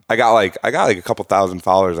 what I got like a couple thousand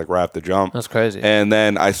followers like right off the jump. That's crazy. And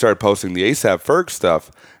then I started posting the ASAP Ferg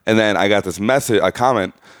stuff. And then I got this a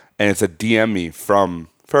comment, and it said DM me from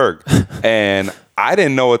Ferg. And I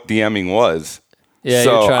didn't know what DMing was. Yeah,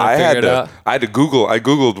 so you're trying to figure it out. I had to Google. I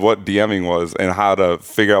Googled what DMing was and how to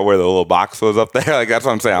figure out where the little box was up there. Like, that's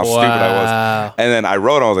what I'm saying, how stupid I was. And then I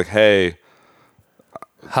wrote, I was like, hey.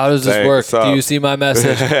 How does this work? Do you see my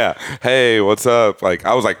message? Yeah. Hey, what's up? Like,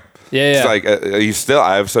 I was like, it's like,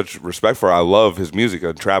 I have such respect for it. I love his music,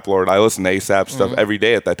 Trap Lord. I listen to ASAP stuff every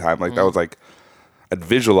day at that time. Like, that was like, I'd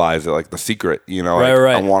visualize it, like the secret,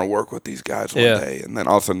 right. I want to work with these guys one day. And then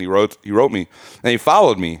all of a sudden he wrote me and he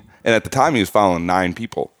followed me. And at the time, he was following 9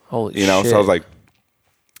 people. Holy shit. So I was like,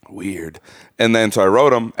 weird. And then so I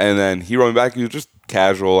wrote him, and then he wrote me back. He was just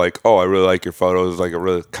casual, like, oh, I really like your photos, like a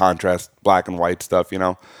really contrast, black and white stuff, you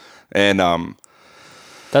know. And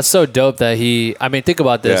that's so dope that think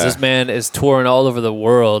about this. Yeah. This man is touring all over the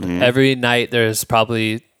world. Every night there's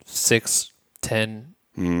probably 6, 10,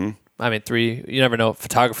 3, you never know,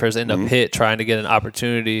 photographers in the pit trying to get an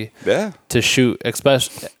opportunity to shoot,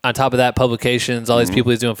 especially on top of that, publications, all these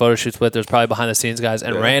people he's doing photo shoots with, there's probably behind the scenes guys,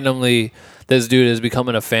 and randomly this dude is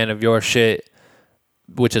becoming a fan of your shit,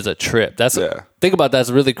 which is a trip. Think about that's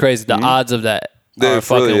really crazy. The odds of that are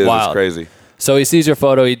fucking really wild. It's crazy. So he sees your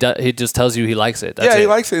photo. He just tells you he likes it. That's he it.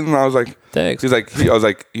 likes it, and I was like, thanks. He's like,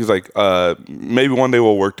 maybe one day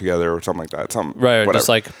we'll work together or something like that. Right, whatever. just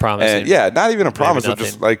like promising. And not even a promise, but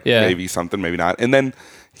just like maybe something, maybe not. And then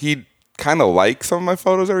he kind of likes some of my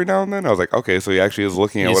photos every now and then. I was like, okay, so he actually is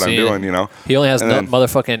looking at what I'm doing, you know. He only has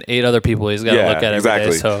motherfucking 8 other people he's got to look at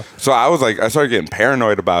every day. So I was like, I started getting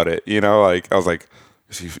paranoid about it, you know. Like I was like,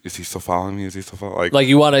 is he still following me? Is he still following? Like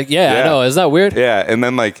you want to? Yeah, I know. Isn't that weird? Yeah, and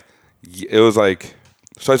then like it was like.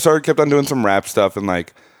 So I kept on doing some rap stuff, and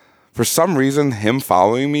like for some reason, him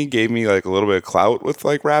following me gave me like a little bit of clout with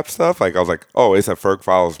like rap stuff. Like I was like, oh, ASAP Ferg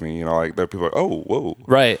follows me, you know. Like there are people like, oh, whoa,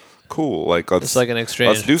 right, cool. Like it's like an exchange.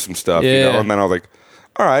 Let's do some stuff, you know. And then I was like,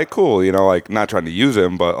 all right, cool, you know. Like not trying to use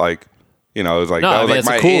him, but like it was like that was like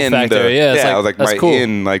my cool in. Factor. I was like my cool.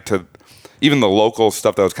 in like to even the local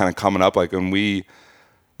stuff that was kind of coming up. Like when we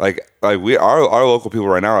our local people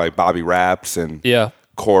right now are like Bobby Raps and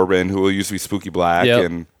Corbin, who used to be Spooky Black,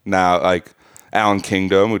 and now like Alan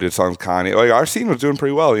Kingdom, who did songs with Kanye. Like our scene was doing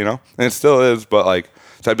pretty well, you know, and it still is. But like,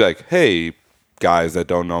 so I'd be like, hey, guys that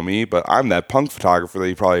don't know me, but I'm that punk photographer that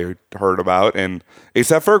you probably heard about, and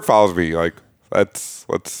ASAP Ferg follows me. Like, let's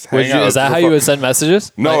hang out. Is that how you would send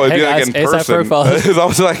messages? No, it'd be like in person. It's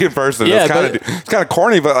always like in person. Yeah, it's kind of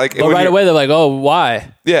corny, but like, but right away they're like, oh,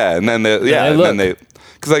 why? Yeah, and then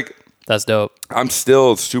because like. That's dope. I'm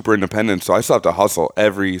still super independent, so I still have to hustle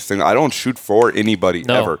every single. I don't shoot for anybody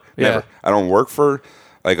ever. Never. I don't work for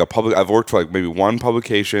like a public. I've worked for like maybe one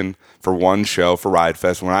publication for one show for Ride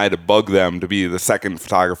Fest when I had to bug them to be the second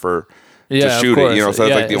photographer to shoot it. You know, so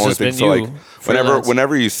that's like the only thing. So like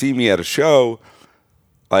whenever you see me at a show.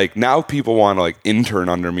 Like now, people want to like intern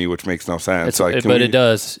under me, which makes no sense. It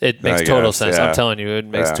does. It makes total sense. I'm telling you, it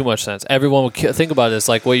makes too much sense. Everyone would think about this,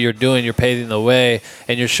 like what you're doing. You're paving the way,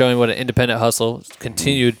 and you're showing what an independent hustle,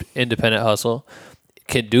 continued independent hustle,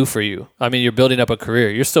 can do for you. I mean, you're building up a career.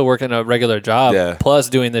 You're still working a regular job, plus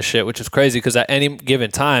doing this shit, which is crazy. Because at any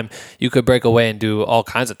given time, you could break away and do all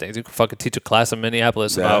kinds of things. You could fucking teach a class in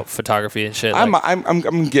Minneapolis about photography and shit. I'm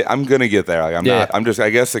gonna get there. Like I'm not. I'm just.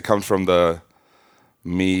 I guess it comes from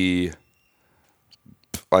me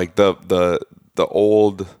like the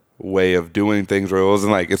old way of doing things where it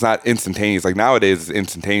wasn't like it's not instantaneous. Like nowadays it's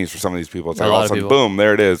instantaneous for some of these people. It's like all of a sudden, boom,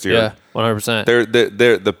 there it is.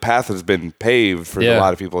 100%. The path has been paved for a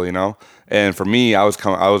lot of people, you know. And for me, it was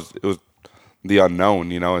the unknown,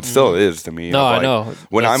 you know, and still is to me. No, I know.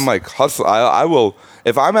 When I'm like hustle, I will.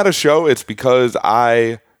 If I'm at a show, it's because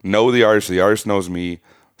I know the artist. The artist knows me.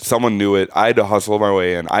 Someone knew it. I had to hustle my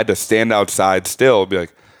way in. I had to stand outside still, be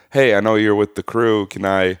like, hey, I know you're with the crew. Can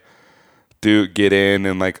I get in?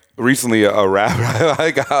 And like recently a rapper, I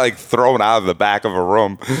got like thrown out of the back of a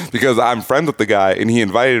room because I'm friends with the guy and he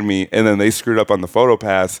invited me and then they screwed up on the photo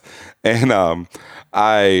pass. And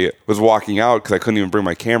I was walking out because I couldn't even bring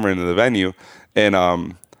my camera into the venue.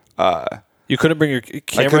 And you couldn't bring your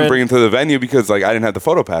camera? I couldn't bring it to the venue because like I didn't have the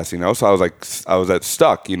photo pass, you know. So I was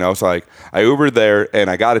stuck, you know. So like I Ubered there and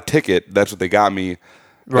I got a ticket. That's what they got me,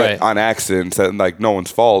 on accident. So, like no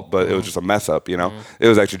one's fault, but it was just a mess up, you know. It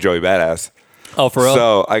was actually Joey Badass. Oh, for real?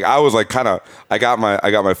 So like I was like I got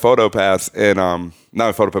my photo pass and not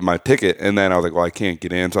my photo pass, my ticket, and then I was like, well, I can't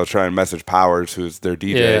get in. So I was trying to message Powers, who's their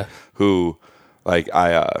DJ, who like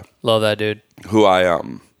I love that dude. Who I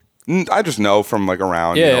just know from like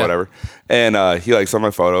around, you know, whatever. And he likes some of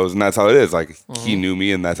my photos, and that's how it is. Like he knew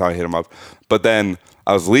me, and that's how I hit him up. But then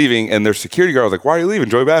I was leaving, and their security guard was like, "Why are you leaving?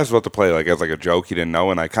 Joey Badass is about to play." Like as like a joke, he didn't know,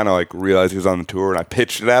 and I kind of like realized he was on the tour, and I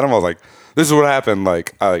pitched it at him. I was like, "This is what happened."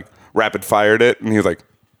 Like I like rapid fired it, and he was like,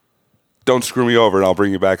 "Don't screw me over, and I'll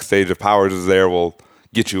bring you backstage. If Powers is there, we'll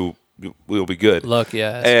get you. We'll be good." Luck,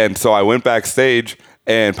 yeah. And so I went backstage,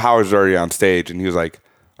 and Powers was already on stage, and he was like,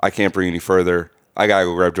 "I can't bring you any further. I gotta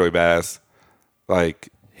go grab Joey Badass." Like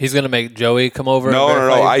he's gonna make Joey come over.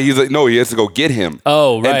 No. He's like, no, he has to go get him.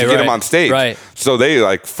 Oh, right, and to get him on stage. Right. So they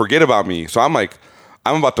like forget about me. So I'm like,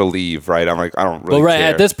 I'm about to leave, right? I'm like, I don't really Well, right care.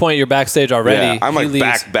 at this point, you're backstage already. Yeah, I'm He like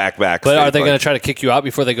leaves. back. But are they like, going to try to kick you out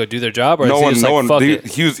before they go do their job? Or no is he one, just no like, one. fuck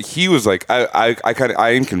it? He was like,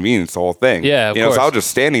 I inconvenienced the whole thing. Yeah, of you know. So I course. was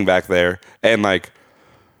just standing back there, and like,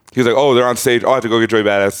 he was like, oh, they're on stage. Oh, I have to go get Joey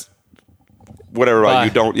Badass. Whatever, Bye. like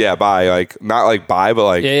you don't, bye. Like not like bye, but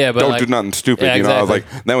like Yeah, but don't like- do nothing stupid. Yeah, you know, I was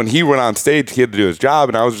exactly. like, then when he went on stage, he had to do his job,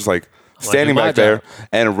 and I was just like standing do my back there. job.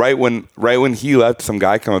 And right when he left, some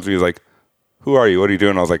guy comes to me. He's like, "Who are you? What are you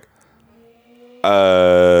doing?" I was like,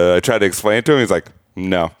 I tried to explain it to him. He's like,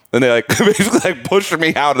 "No." And they like basically like pushed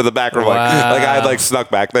me out of the back room. Like I had like snuck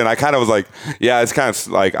back then. I kind of was like, yeah, it's kind of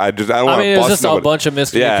like I don't I want to mean, it was bust just a nobody. bunch of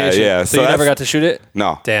miscommunication. Yeah. So you never got to shoot it?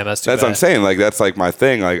 No. Damn, that's too That's what I'm bad. saying. Like that's like my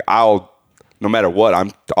thing. Like no matter what,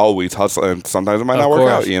 I'm always hustling. Sometimes it might Of not work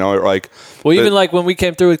course. out. You know, or like Well, even like when we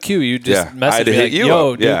came through with Q, you just Yeah, I messaged had to me hit like, you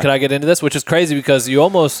yo, up. dude, Yeah. can I get into this? Which is crazy because you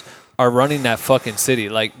almost are running that fucking city.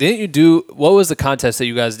 Like, didn't you do, what was the contest that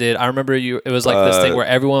you guys did? I remember it was like this thing where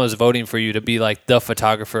everyone was voting for you to be like the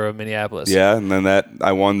photographer of Minneapolis. Yeah, and then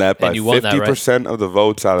I won that by you won that, right? 50% of the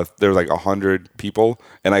votes out of there was like 100 people,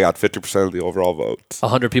 and I got 50% of the overall votes.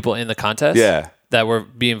 100 people in the contest? Yeah. That were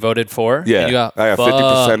being voted for? Yeah, And you got, I got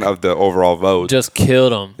 50% of the overall vote. just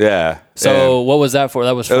killed them. Yeah. So and what was that for?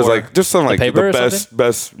 That was for it was like just some the like paper or the something?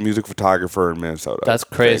 best music photographer in Minnesota. That's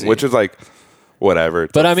thing, crazy. which is like whatever.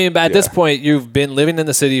 But I mean, at this Yeah. point, you've been living in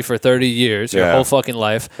the city for 30 years, your Yeah. whole fucking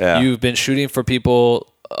life. Yeah. You've been shooting for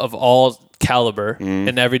people of all caliber Mm-hmm.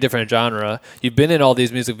 in every different genre. You've been in all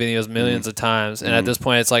these music videos millions of times, and Mm-hmm. at this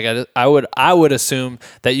point, it's like I would assume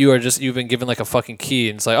that you've been given like a fucking key,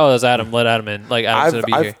 and it's like, oh, that's Adam, let Adam in. Like Adam's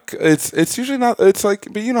gonna be here. It's usually not. It's like,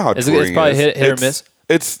 but you know how It's touring probably is. hit or miss.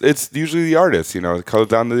 It's usually the artist. You know, it comes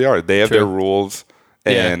down to the art. They have True. their rules,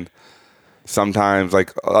 Yeah. and sometimes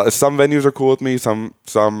like some venues are cool with me, some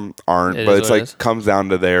aren't. It but is it's what it like is. comes down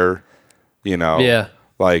to their, you know, Yeah.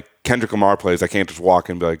 Like Kendrick Lamar plays, I can't just walk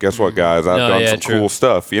in and be like, guess what, guys? I've No, done yeah, some true. cool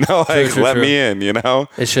stuff. You know, like true, let true. me in. You know.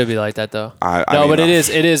 It should be like that though. I No, mean, but it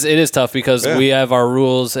is tough because Yeah. we have our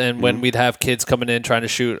rules, and when we'd have kids coming in trying to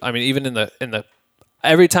shoot, I mean, even in the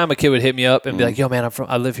every time a kid would hit me up and be like, "Yo, man,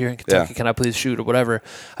 I live here in Kentucky. Yeah. Can I please shoot or whatever?"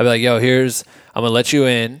 I'd be like, "Yo, I'm gonna let you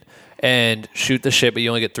in and shoot the shit, but you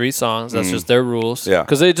only get 3 songs. That's just their rules." Yeah.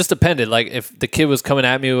 because it just depended. Like if the kid was coming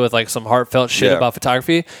at me with like some heartfelt shit Yeah. about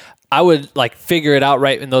photography, I would like figure it out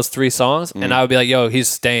right in those 3 songs, and I would be like, "Yo, he's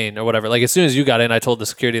staying" or whatever. Like as soon as you got in, I told the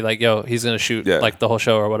security like, "Yo, he's gonna shoot Yeah. like the whole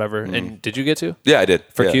show or whatever." And did you get to? Yeah, I did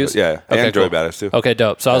For yeah, cues? Yeah, Okay, and Joey cool. Badass too. Okay,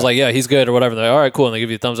 dope. So I was like, yeah, he's good or whatever. They're like, all right, cool. And they give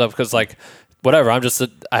you a thumbs up because like, whatever.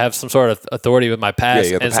 I have some sort of authority with my pass.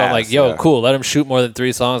 you got the And so I'm like, pass, yo, yeah. cool. Let him shoot more than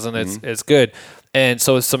 3 songs and it's good. And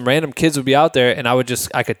so some random kids would be out there and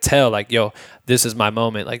I could tell like, yo, this is my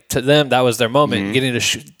moment. Like to them, that was their moment. Getting to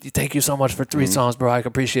shoot. Thank you so much for 3 songs, bro. I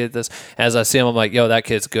appreciate this. And as I see him, I'm like, yo, that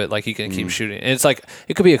kid's good. Like he can keep shooting. And it's like,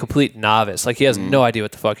 it could be a complete novice. Like he has no idea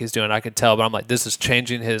what the fuck he's doing. I can tell, but I'm like, this is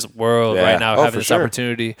changing his world Yeah. right now, Oh, having for this sure.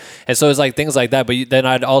 opportunity. And so it's like things like that. But then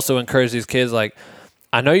I'd also encourage these kids, like,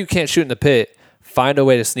 I know you can't shoot in the pit. Find a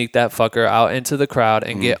way to sneak that fucker out into the crowd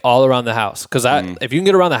and get all around the house. Because if you can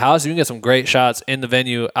get around the house, you can get some great shots in the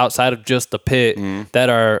venue outside of just the pit that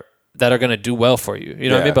are going to do well for you. You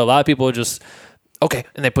know what I Yeah. mean? But a lot of people just, okay,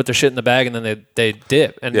 and they put their shit in the bag and then they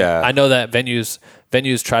dip. And Yeah. I know that venues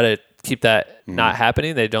try to keep that not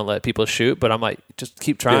happening. They don't let people shoot. But I'm like, just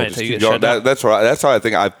keep trying Yeah, until just you keep get going. shut down. That's how I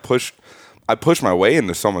think I pushed my way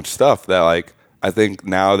into so much stuff that like I think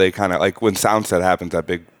now they kind of like when Soundset happens, that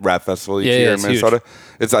big rap festival each Yeah, year yeah, in it's Minnesota.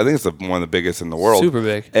 I think it's one of the biggest in the world. Super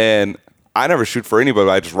big. And I never shoot for anybody.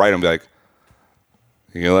 I just write them, be like,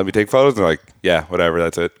 "You gonna let me take photos?" And they're like, "Yeah, whatever.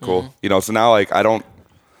 That's it. Cool." You know. So now like I don't.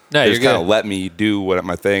 No, They you're just kind good. of let me do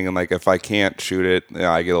my thing, and like if I can't shoot it, you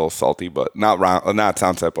know, I get a little salty. But not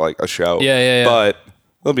Soundset, but like a show. Yeah. But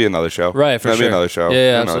there'll be another show. Right, for There'll sure. be another show.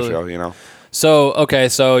 Yeah, another absolutely. show. You know. So okay,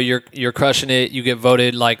 so you're crushing it. You get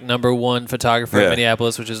voted like #1 photographer in Yeah.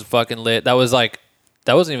 Minneapolis, which is fucking lit. That wasn't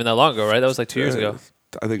even that long ago, right? That was like 2 years ago.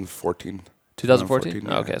 I think 14. 2014.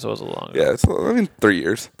 yeah. Okay, so it was a little longer. Yeah, 3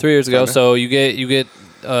 years. 3 years ago. Kinda. So you get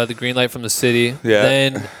the green light from the city. Yeah.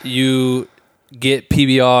 Then you get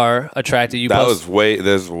PBR attracted. You That post. was way.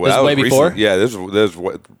 That was way before? recent. Yeah, this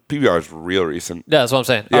PBR is real recent. Yeah, that's what I'm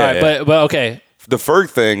saying. Yeah, All right, yeah. but okay. The Ferg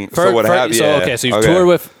thing. so Ferg- what Ferg- happened? so, Yeah. okay, so you've toured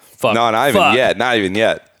with. Fuck. No, not even Fuck. yet. Not even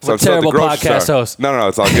yet. So What I'm still at the terrible grocery podcast store. host. No,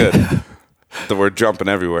 it's all good. We're jumping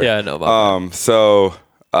everywhere. Yeah, I know about that. So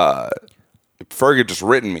Ferg had just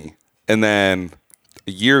written me, and then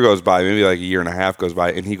a year goes by, maybe like a year and a half goes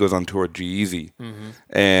by, and he goes on tour with G-Eazy.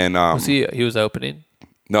 And Was he was opening.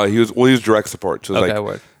 no, he was direct support. So it was Okay, like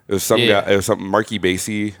word. It was some guy. It was something Marky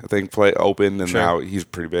Basie, I think, opened, and now he's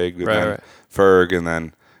pretty big. And then Ferg, and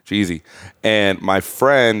then Jeezy. And my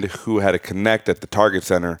friend who had a connect at the Target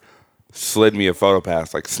Center slid me a photo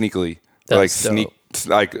pass, like sneakily, That's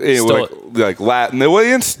like Latin. Well, he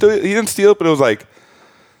didn't steal it, but it was like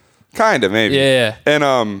kind of maybe. Yeah. And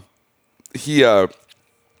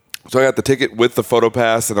so I got the ticket with the photo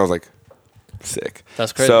pass, and I was like, sick.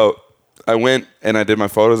 That's crazy. So I went and I did my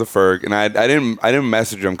photos of Ferg, and I didn't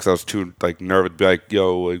message him because I was too like nervous to be like,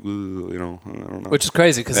 yo, like, you know, I don't know. Which is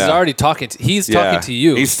crazy because he's already talking. He's talking to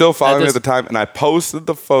you. He's still following me at the time, and I posted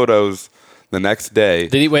the photos the next day.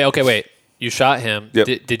 Did he wait? Okay, wait. You shot him.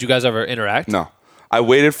 Yep. Did you guys ever interact? No. I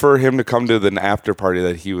waited for him to come to the after party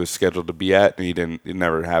that he was scheduled to be at, and he didn't. It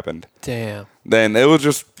never happened. Damn. Then it was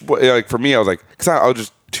just like for me, I was like, because I was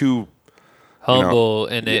just too humble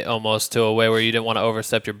in it almost to a way where you didn't want to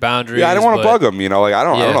overstep your boundaries. Yeah, I didn't want to bug him. You know, like I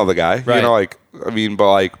don't know the guy. Right. You know, like I mean,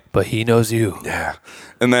 but he knows you. Yeah.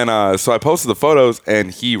 And then so I posted the photos,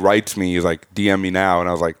 and he writes me. He's like, DM me now, and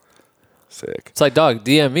I was like, sick. It's like, dog,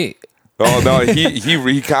 DM me. Oh no,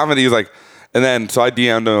 he commented. He's like, and then so I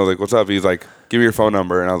DM'd him. I was like, what's up? He's like, give me your phone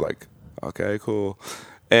number, and I was like, okay, cool.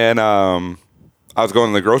 And I was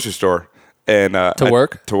going to the grocery store and to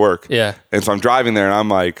work. Yeah. And so I'm driving there, and I'm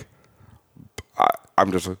like,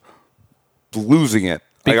 I'm just losing it.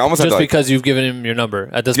 Like almost just because you've given him your number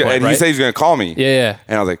at this point, and right? he said he's gonna call me. Yeah.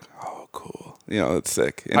 And I was like, oh, cool. You know, it's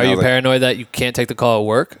sick. And are you paranoid that you can't take the call at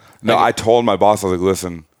work? No, I told my boss. I was like,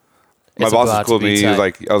 listen. My boss was cool with me. He was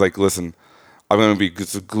like, I was like, listen, I'm gonna be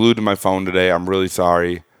glued to my phone today. I'm really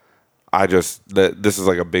sorry. This is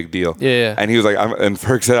like a big deal. Yeah. And he was like, and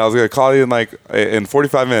Ferg said I was gonna call you in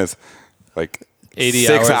 45 minutes. Like 80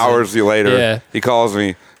 6 hours later, yeah. He calls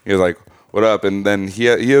me. He was like, what up? And then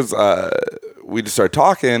we just started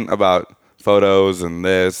talking about photos and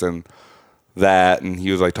this and that, and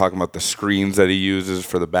he was like talking about the screens that he uses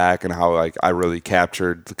for the back and how like I really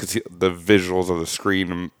captured the visuals of the screen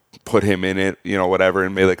and put him in it, you know, whatever,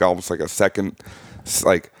 and made like almost like a second,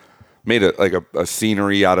 like made it like a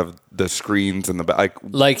scenery out of the screens and the back.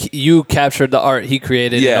 Like you captured the art he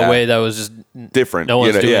created in a way that was just different. No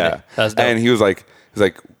one's doing it. That's dope. And he was like,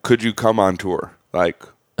 could you come on tour? Like,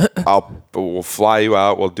 we'll fly you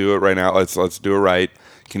out. We'll do it right now. Let's do it right.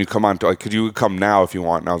 Can you come on? Could you come now if you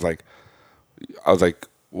want? And I was like,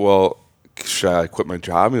 well, should I quit my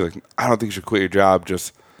job? He was like, I don't think you should quit your job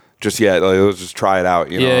just yet. Like, let's just try it out.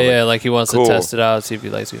 You know? Yeah. Like he wants to test it out, see if he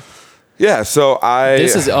likes you. Yeah. So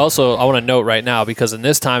This is also, I want to note right now, because in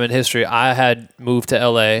this time in history, I had moved to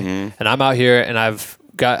LA and I'm out here and I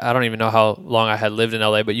don't even know how long I had lived in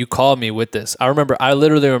LA, but you called me with this. I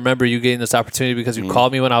literally remember you getting this opportunity because you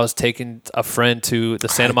called me when I was taking a friend to the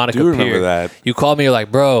Santa Monica Pier. Remember that. You called me, you're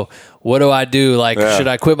like, bro, what do I do? Like, should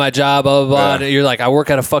I quit my job? Blah, blah, blah. Yeah. And you're like, I work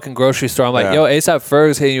at a fucking grocery store. I'm like, yo, ASAP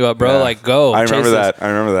Ferg's hitting you up, bro. Yeah. Like, go. I remember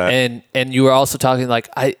that. And you were also talking like,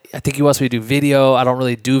 I think he wants me to do video. I don't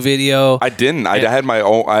really do video. I didn't. I had my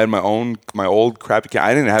old crappy camera.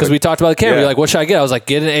 I didn't have, because we talked about the camera. Yeah. You're like, what should I get? I was like,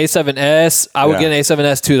 get an A7S. I would get an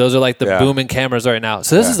A7S too. Those are like the booming cameras right now.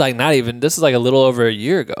 So this is like this is like a little over a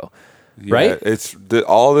year ago. Yeah, right? It's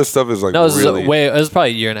all this stuff is like no, really. It was probably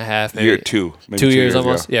a year and a half, maybe. Year two, maybe 2 years ago.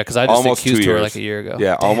 almost. Yeah, because I just almost did Q's 2 tour years. like a year ago.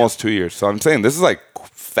 Yeah, almost 2 years. So I'm saying this is like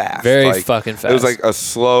fast, very fucking fast. It was like a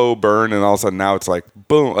slow burn, and all of a sudden now it's like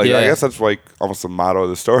boom. Like I guess that's like almost the motto of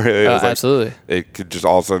the story. It was like, absolutely. It could just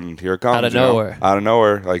all of a sudden here it comes out of nowhere. Out of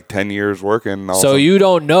nowhere, like 10 years working. So you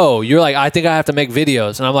don't know. You're like, I think I have to make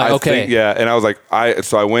videos, and I'm like, okay, and I was like,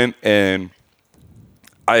 so I went and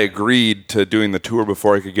I agreed to doing the tour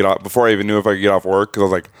before I could get off. Before I even knew if I could get off work, because I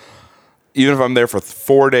was like, even if I'm there for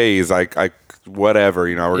 4 days, I whatever,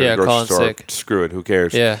 you know, we're gonna grocery store. Sick. Screw it, who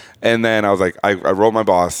cares? Yeah. And then I was like, I wrote my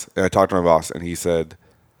boss and I talked to my boss, and he said,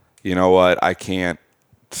 you know what, I can't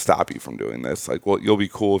stop you from doing this. Like, well, you'll be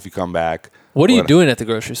cool if you come back. What are you doing at the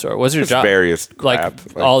grocery store? What's your job? Various crap.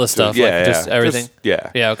 Like all the stuff. Just everything.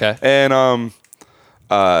 Yeah. Okay. And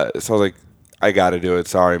so I was like, I got to do it.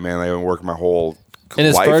 Sorry, man. I've been working my whole. And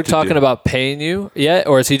is Ferg talking about paying you yet,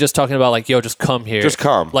 or is he just talking about like, yo, just come here? Just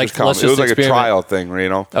come. Like, just come. Let's it was just like experiment. a trial thing, you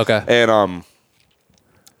know? Okay.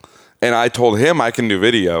 And I told him I can do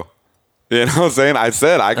video. You know what I'm saying? I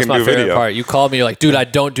said I can do video. That's my favorite part. You called me, you're like, dude, I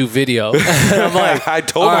don't do video. And I'm like, I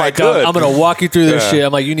told him I could. I'm going to walk you through this shit.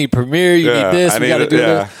 I'm like, you need Premiere, you need this, we got to do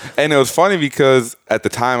this. And it was funny because at the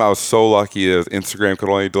time I was so lucky that Instagram could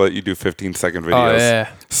only let you do 15-second videos. Oh,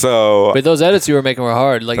 yeah. So. But those edits you were making were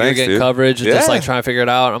hard. Like, Thanks, you're getting dude. coverage and just like trying to figure it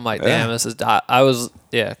out. I'm like, damn, this is,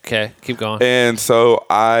 okay, keep going. And so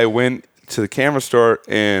I went to the camera store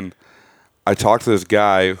and I talked to this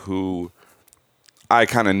guy who I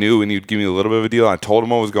kind of knew, and he'd give me a little bit of a deal. I told him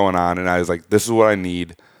what was going on, and I was like, "This is what I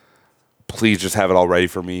need. Please just have it all ready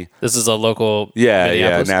for me." This is a local,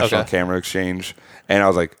 National Camera Exchange, and I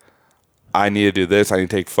was like, "I need to do this. I need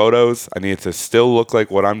to take photos. I need it to still look like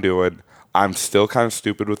what I'm doing. I'm still kind of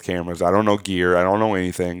stupid with cameras. I don't know gear. I don't know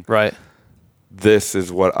anything. Right. This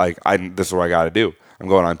is what this is what I got to do. I'm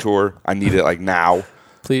going on tour. I need it like now."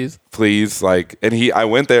 Please, like, and I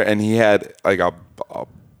went there and he had like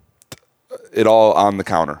it all on the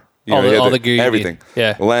counter. All the gear, everything.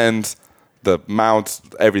 Yeah, lens, the mounts,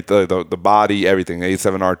 everything, the body, everything.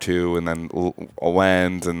 A7R2, and then a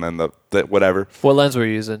lens, and then the whatever. What lens were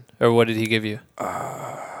you using, or what did he give you?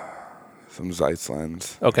 Some Zeiss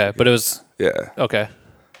lens. Okay, but it was okay.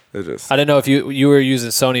 It just I didn't know if you were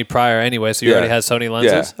using Sony prior anyway, so you already had Sony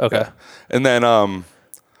lenses. Yeah, okay, yeah. And then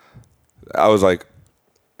I was like,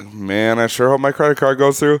 man, I sure hope my credit card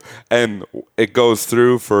goes through. And it goes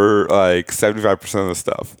through for like 75% of the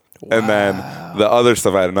stuff. Wow. And then the other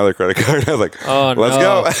stuff, I had another credit card. I was like, let's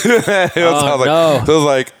go. So it was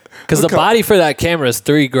like, because the body for that camera is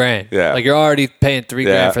 $3,000. Yeah. Like you're already paying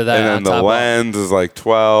 $3,000 for that. And then the lens is like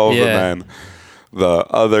 12. Yeah. And then the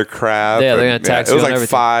other crap. Yeah, they're going to tax you on everything. It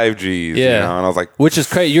was like 5 Gs. Yeah. You know? And I was like, which is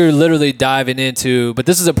crazy. You're literally diving into, but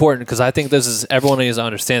this is important because I think everyone needs to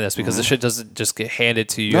understand this because this shit doesn't just get handed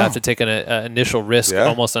to you. You have to take an initial risk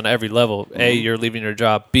almost on every level. A, you're leaving your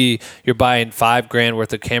job. B, you're buying $5,000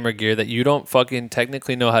 worth of camera gear that you don't fucking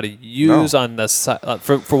technically know how to use on the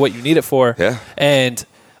for what you need it for. Yeah. And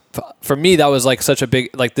for me, that was like such a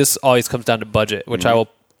big, like this always comes down to budget, which I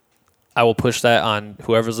will push that on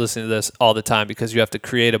whoever's listening to this all the time because you have to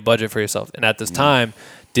create a budget for yourself. And at this time,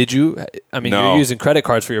 you're using credit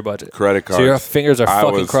cards for your budget. Credit cards. So your fingers are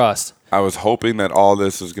fucking crossed. I was hoping that all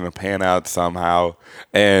this was going to pan out somehow.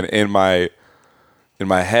 And in my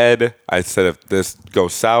head, I said, if this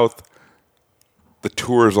goes south, the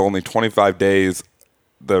tour is only 25 days.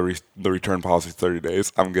 The return policy is 30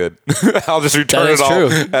 days. I'm good. I'll just return it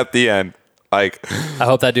all at the end. Like, I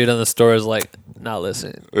hope that dude in the store is like not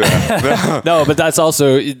listening. Yeah. No, but that's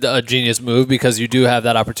also a genius move because you do have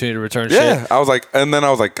that opportunity to return shit. Yeah, I was like,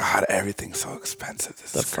 God, everything's so expensive.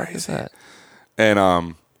 This is crazy. Is that?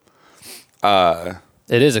 And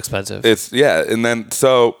it is expensive. And then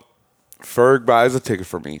so Ferg buys a ticket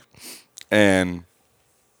for me, and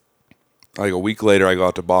like a week later, I go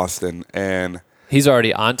out to Boston, and he's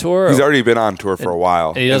already on tour. He's already been on tour for a while.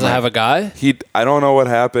 And he doesn't have a guy. I don't know what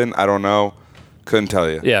happened. I don't know. Couldn't tell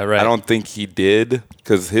you. Yeah, right. I don't think he did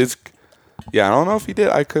because I don't know if he did.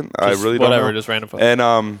 I couldn't. I really don't know. Whatever, just random. And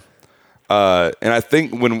I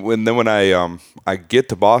think when I get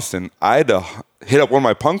to Boston, I had to hit up one of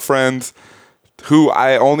my punk friends who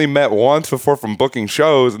I only met once before from booking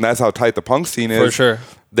shows, and that's how tight the punk scene is. For sure.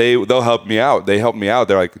 They'll help me out. They helped me out.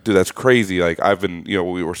 They're like, dude, that's crazy. Like I've been,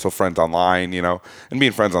 we were still friends online, and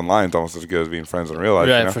being friends online is almost as good as being friends in real life.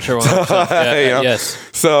 Right, for sure. Yes.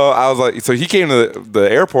 So I was like, so he came to the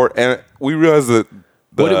airport, and we realized that.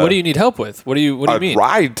 What do you need help with? What do you mean?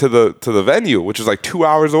 Ride to the venue, which is like 2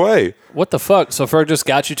 hours away. What the fuck? So Ferg just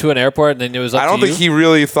got you to an airport, and then it was up to you? I don't think he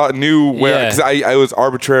really knew where, because I was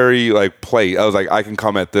arbitrary plate. I was like, I can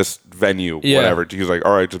come at this venue, whatever. He was like,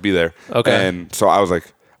 all right, just be there. Okay. And so I was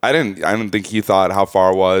like, I didn't think he thought how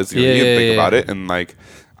far it was. He didn't think about it, and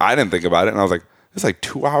I didn't think about it, and I was like, it's like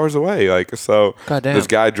 2 hours away. So goddamn. This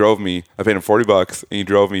guy drove me. I paid him $40, and he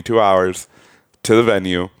drove me 2 hours to the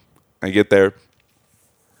venue. I get there,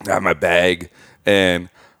 I have my bag, and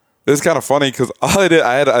this is kind of funny because all I did,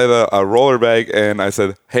 I had a roller bag, and I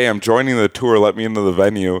said, hey, I'm joining the tour. Let me into the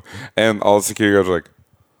venue, and all the security guards were like,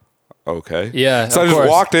 okay. Yeah. So I just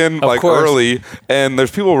walked in early, and there's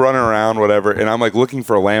people running around, whatever, and I'm looking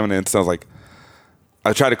for laminates. And I was like,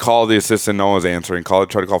 I tried to call the assistant, no one was answering. Tried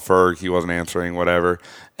to call Ferg, he wasn't answering, whatever.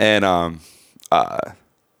 And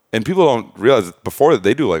people don't realize that before that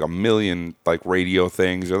they do a million radio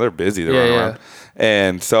things. They're busy. They're running around.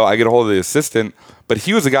 And so I get a hold of the assistant, but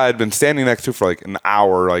he was the guy I'd been standing next to for an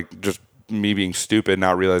hour, just me being stupid,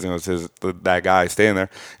 not realizing it was that guy standing there.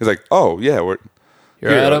 He's like, oh yeah,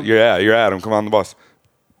 You're Adam? You're Adam. Come on the bus.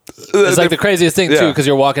 It's the craziest thing too, because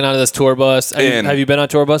you're walking onto this tour bus. Have you been on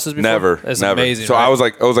tour buses before? Never. It's never. amazing. So right? I was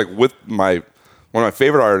with one of my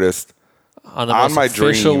favorite artists on the most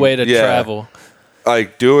official way to travel.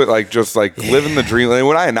 Do it, just living the dream.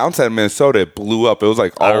 When I announced that in Minnesota, it blew up. It was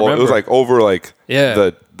it was over it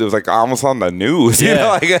was almost on the news.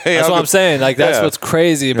 Yeah. You know? That's what I'm saying. That's what's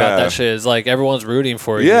crazy about that shit is everyone's rooting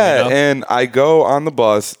for you. Yeah, and I go on the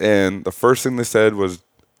bus, and the first thing they said was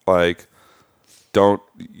don't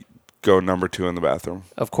go number 2 in the bathroom.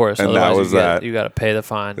 Of course. And otherwise that was that. You got to pay the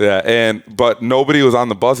fine. Yeah, but nobody was on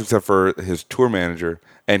the bus except for his tour manager,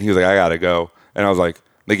 and he was like, I gotta go. And I was like,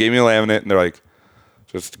 they gave me a laminate, and they're like,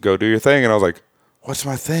 just go do your thing. And I was like, what's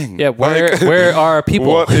my thing? Yeah, where are people?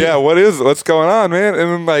 What's going on, man?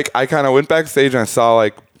 And then like I kind of went backstage and I saw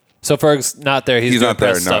like, so Ferg's not there. He's doing not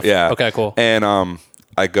there. press No, stuff. yeah. Okay, cool. And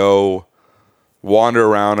I go wander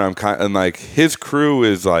around. And like his crew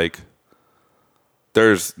is like,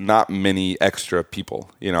 there's not many extra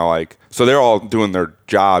people, like, so they're all doing their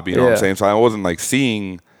job, what I'm saying? So I wasn't like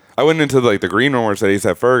I went into like the green room where it said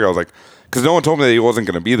ASAP Ferg. I was like, because no one told me that he wasn't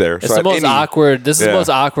going to be there. It's so the most awkward. This is the most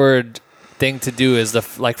awkward thing to do is the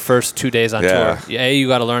first 2 days on tour. A, you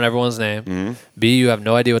got to learn everyone's name. Mm-hmm. B, you have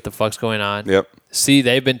no idea what the fuck's going on. Yep. C,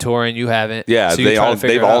 they've been touring, you haven't. Yeah, so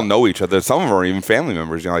they all know each other. Some of them are even family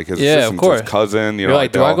members. Like his assistant, his cousin. You're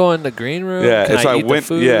like, do I go in the green room? Yeah, Can so I I eat went. the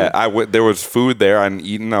food? Yeah, I went. There was food there. I hadn't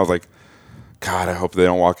eaten. I was like, God, I hope they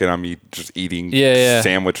don't walk in on me just eating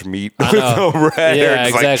sandwich meat with no bread. Yeah, or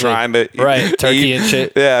just exactly. like trying to turkey eat. and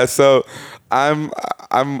shit. Yeah, so I'm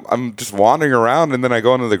just wandering around, and then I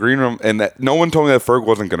go into the green room, and no one told me that Ferg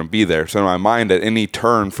wasn't going to be there. So in my mind, at any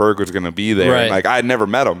turn, Ferg was going to be there. Right. And like I had never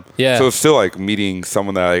met him. Yeah. So it was still like meeting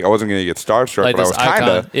someone that like, I wasn't going to get starstruck, Like but I was kind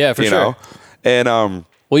of. Yeah, for sure. And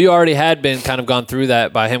well, you already had been kind of gone through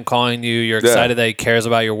that by him calling you. You're excited that he cares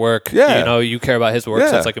about your work. Yeah. You care about his work,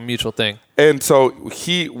 so it's like a mutual thing. And so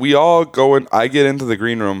we all go in. I get into the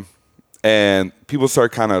green room, and people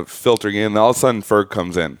start kind of filtering in. And all of a sudden, Ferg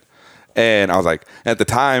comes in, and I was like, at the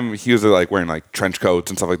time, he was like wearing like trench coats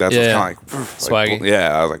and stuff like that. So it's kind of like swaggy.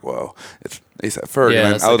 Yeah, I was like, whoa, it's ASAP Ferg. Yeah,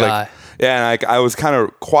 and that's I was the guy. like, I was kind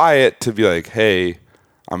of quiet to be like, hey,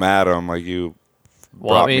 I'm Adam. Like you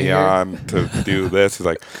brought me on to do this. He's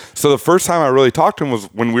like, so the first time I really talked to him was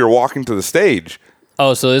when we were walking to the stage.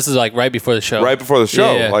 Oh, so this is like right before the show. Right before the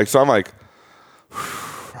show. Yeah. Like, so I'm like,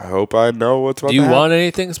 I hope I know what's about to Do you happen. want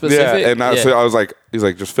anything specific? Yeah, and so I was like, he's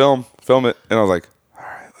like, just film it. And I was like, all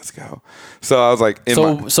right, let's go. So I was like,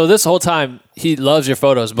 so this whole time, he loves your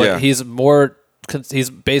photos, but he's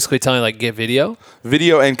basically telling like, get video,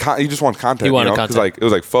 and he just wants content. He wanted content. Because like it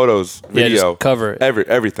was like photos, video, just cover it.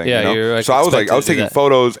 everything. Yeah, you're like, so I was taking that.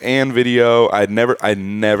 photos and video. I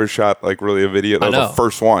never shot like really a video. That was the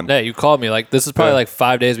first one. Yeah, you called me like this is probably like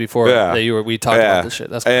 5 days before that we talked about this shit.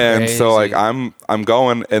 That's crazy. And so like I'm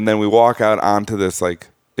going, and then we walk out onto this like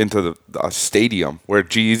into the stadium where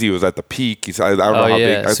G-Eazy was at the peak. I don't know how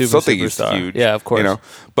big. I still think he's huge. Yeah, of course.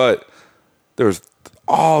 But there was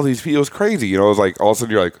all these people. It was crazy. It was like all of a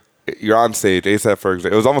sudden you're on stage. ASAP Ferg.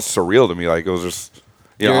 It was almost surreal to me. Like it was just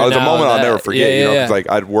it was a moment I'll never forget. Because like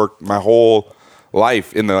I'd worked my whole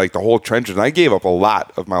life in the whole trenches, and I gave up a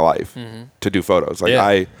lot of my life to do photos. Like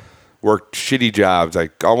I worked shitty jobs. I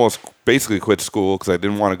almost basically quit school because I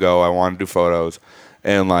didn't want to go. I wanted to do photos,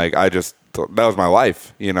 and like that was my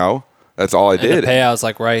life. That's all I did. The payout's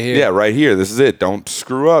like right here. Yeah, right here. This is it. Don't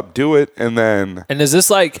screw up. Do it, and then. And is this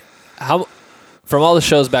like how? From all the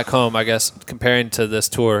shows back home, I guess, comparing to this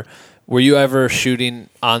tour, were you ever shooting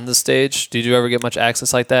on the stage? Did you ever get much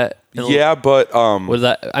access like that? Yeah, but was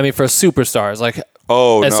that? I mean, for superstars, like as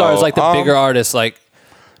no. far as like the bigger artists, like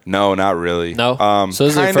no, not really. No. So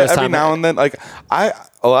this is the first every time. now and then, like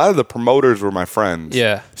a lot of the promoters were my friends.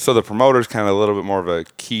 Yeah. So the promoters kind of a little bit more of a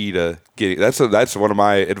key to getting. That's one of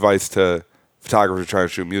my advice to photographers trying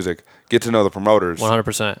to shoot music. Get to know the promoters.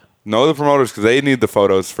 100%. Know the promoters because they need the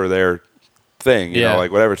photos for their thing, you know,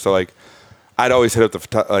 like whatever. So like, I'd always hit up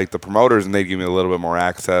the promoters, and they'd give me a little bit more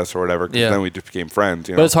access or whatever. Because then we just became friends.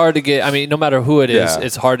 But it's hard to get. I mean, no matter who it is,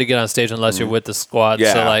 it's hard to get on stage unless you're with the squad.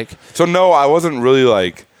 Yeah. So no, I wasn't really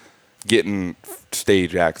like getting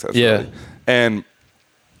stage access. Yeah. Really.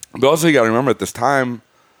 But also you got to remember at this time,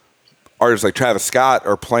 artists like Travis Scott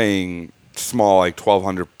are playing small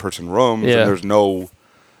 1,200 person rooms, and there's no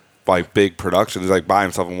big productions. He's by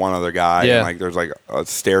himself and one other guy, and there's a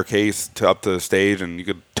staircase up to the stage, and you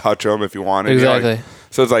could touch them if you wanted. Exactly.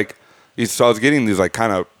 So it's so I was getting these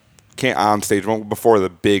kind of on stage before the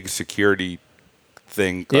big security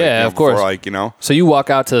thing. Of course. So you walk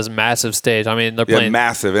out to this massive stage. I mean, they're playing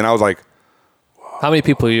massive, and I was like, how many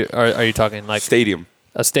people are you talking? Like stadium.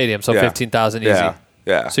 A stadium, so 15,000 easy.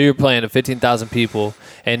 Yeah. So you're playing to 15,000 people,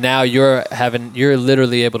 and now you're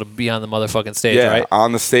literally able to be on the motherfucking stage, right?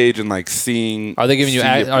 On the stage and seeing. Are they giving you?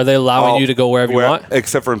 Are they allowing you to go wherever you want?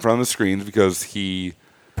 Except for in front of the screens because he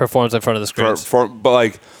performs in front of the screens.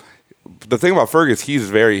 But the thing about Ferg is he's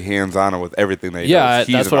very hands on with everything that he does.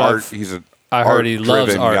 He's that's what he's an I heard he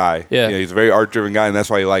loves art. Guy. Yeah, he's a very art driven guy, and that's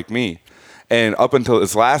why he liked me. And up until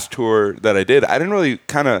this last tour that I did, I didn't really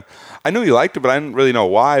I knew he liked it, but I didn't really know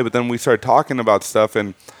why. But then we started talking about stuff,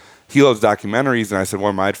 and he loves documentaries, and I said one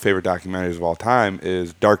of my favorite documentaries of all time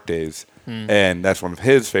is Dark Days. And that's one of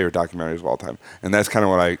his favorite documentaries of all time. And that's kind of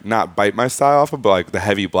what I not bite my style off of, but like the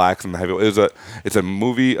heavy blacks and the heavy. It's a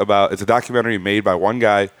movie about. It's a documentary made by one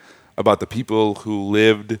guy about the people who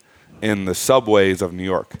lived in the subways of New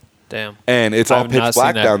York. Damn. And it's all pitch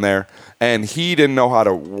black down there. And he didn't know how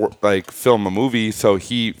to film a movie, so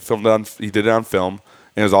he did it on film.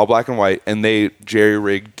 And it was all black and white. And they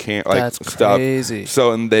jerry-rigged That's stuff. Crazy.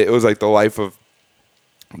 So it was like the life of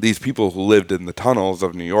these people who lived in the tunnels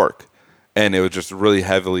of New York. And it was just really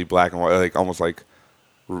heavily black and white, like almost like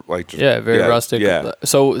just, very rustic. Yeah.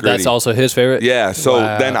 So gritty. That's also his favorite. Yeah. So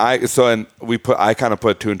Wow. then I kind of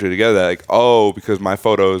put 2 and 2 together. Like, because my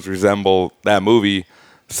photos resemble that movie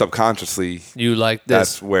subconsciously. You like this?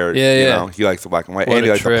 That's where you know he likes the black and white, What and he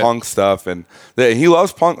a likes trip. the punk stuff, and he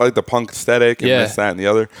loves punk, like the punk aesthetic, and this, that, and the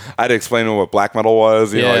other. I had to explain to him what black metal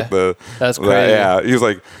was. You know, like that's crazy. Yeah. He was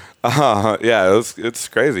like. It's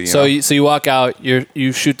crazy. So you walk out,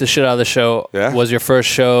 you shoot the shit out of the show. Yeah. Was your first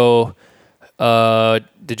show?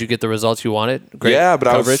 Did you get the results you wanted? Great but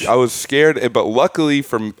coverage? I was scared. But luckily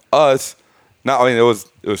from us, it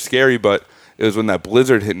was scary, but it was when that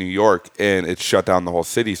blizzard hit New York and it shut down the whole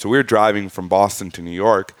city. So we were driving from Boston to New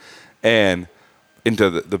York, and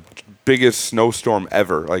into the biggest snowstorm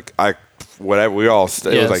ever. Like we all it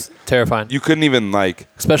was like terrifying. You couldn't even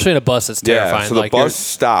especially in a bus. It's terrifying. Yeah, so the bus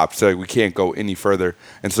stopped. So we can't go any further,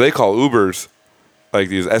 and so they call Ubers, like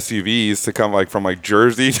these SUVs, to come from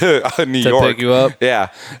Jersey to New York to pick you up. Yeah,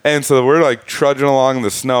 and so we're trudging along in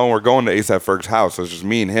the snow. We're going to A$AP Ferg's house. So it's just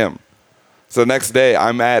me and him. So the next day,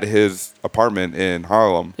 I'm at his apartment in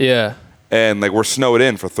Harlem. Yeah. And we're snowed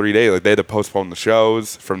in for 3 days. They had to postpone the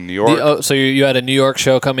shows from New York. So you had a New York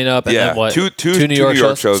show coming up, and then what? Two New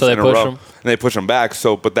York shows so they in a pushed row, them. and they pushed them back.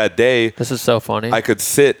 So, but that day, this is so funny. I could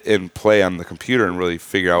sit and play on the computer and really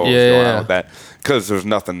figure out what was going on with that, because there's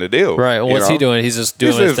nothing to do. Right. Well, what's he doing? He's just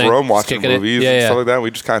doing his in his room watching movies and stuff like that.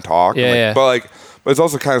 We just kind of talk. But it's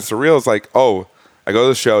also kind of surreal. It's I go to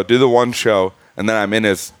the show, do the one show, and then I'm in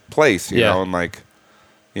his place. You know, and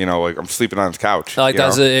I'm sleeping on his couch.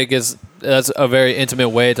 That's a very intimate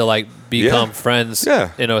way to become friends.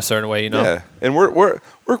 In a certain way, Yeah, and we're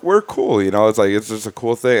cool. It's just a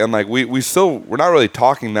cool thing, and we're not really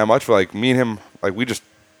talking that much. But me and him,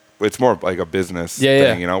 it's more like a business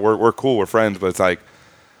thing. We're cool. We're friends, but it's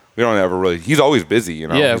we don't ever really. He's always busy.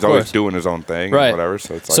 He's always doing his own thing, right? And whatever.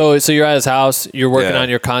 So it's so you're at his house. You're working on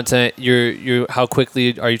your content. You how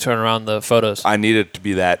quickly are you turning around the photos? I need it to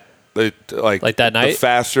be that. Like that night? The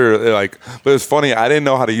faster, but it's funny, I didn't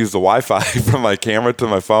know how to use the Wi-Fi from my camera to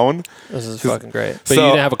my phone. This is fucking great. But you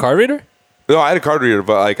didn't have a card reader? No, I had a card reader,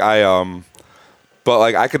 but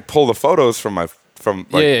I could pull the photos and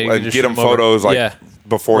get him photos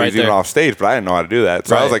before he's even off stage, but I didn't know how to do that.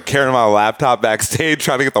 So I was carrying my laptop backstage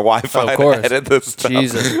trying to get the Wi-Fi to edit this stuff.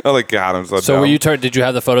 Jesus. I was God, I'm so dumb. Did you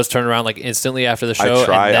have the photos turned around instantly after the show? I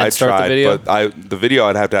tried, the video? but the video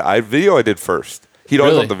I did first. He'd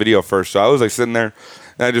always want the video first. So I was sitting there,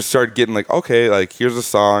 and I just started getting here's a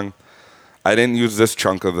song. I didn't use this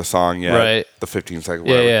chunk of the song yet. Right. The 15-second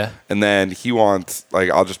whatever. Yeah. And then he wants,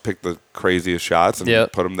 I'll just pick the craziest shots and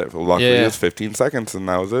put them there. Luckily, it was 15 seconds, and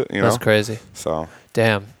that was it. That's crazy. So.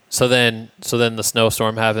 Damn. So then the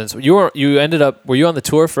snowstorm happens. You ended up, were you on the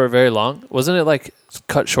tour for very long? Wasn't it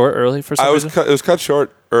cut short early for some reason? It was cut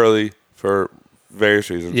short early for various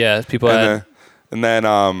reasons. Yeah, people and then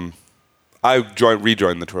I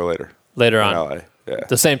rejoined the tour later on. In LA. Yeah.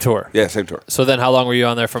 The same tour. Yeah, same tour. So then, how long were you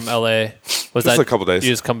on there from LA? Was just a couple days?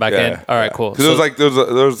 You just come back in. All right, cool. Because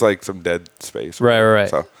there was some dead space.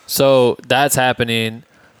 Right. So that's happening.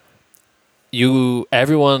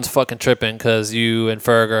 Everyone's fucking tripping because you and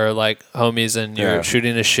Ferg are homies, and you're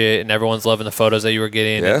shooting the shit, and everyone's loving the photos that you were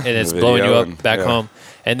getting, and it's blowing you up back home.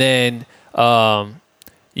 And then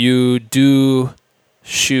you do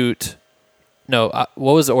shoot. No,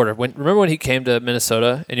 what was the order? Remember when he came to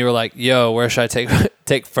Minnesota and you were like, "Yo, where should I take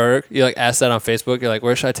Ferg?" You asked that on Facebook. You're like,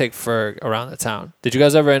 "Where should I take Ferg around the town?" Did you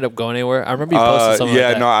guys ever end up going anywhere? I remember you posted something.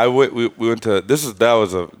 Yeah, like that. we went to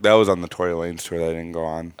that was on the Tory Lanez tour that I didn't go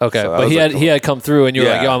on. Okay, so but he had come through and you were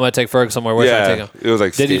like, "Yo, I'm gonna take Ferg somewhere. Where should I take him?" It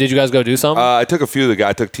was did you guys go do something? I took a few of the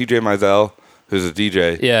guys. I took TJ Mizell, who's a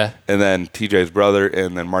DJ. Yeah. And then TJ's brother,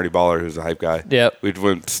 and then Marty Baller, who's a hype guy. Yep. We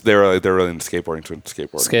went. They're really into skateboarding. So we went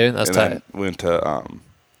skateboarding. Skating. That's tight. Then we went to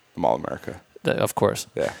Mall of America. Of course.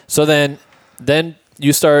 Yeah. So then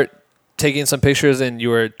you start taking some pictures and you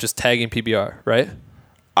were just tagging PBR, right?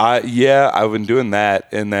 I've been doing that,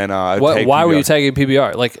 and then why were you tagging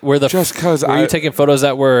PBR? Just because you taking photos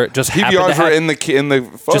that were just PBRs were in the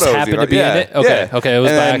photos. Just happened to be in it. Okay, it was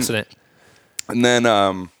by accident. And then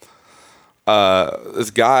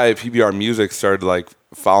this guy PBR Music started like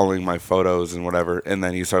following my photos and whatever, and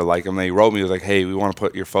then he started liking them. And he wrote me, he was like, "Hey, we want to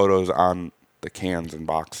put your photos on the cans and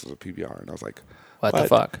boxes of PBR." And I was like, What the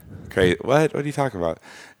fuck? Crazy. What are you talking about?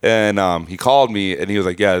 And he called me and he was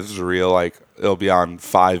like, "Yeah, this is real. Like, it'll be on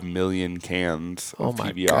 5 million cans of Oh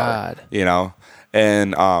my PBR." God. You know,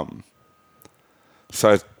 and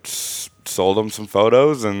so I sold him some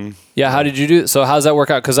photos and. Yeah, how did you do? So how does that work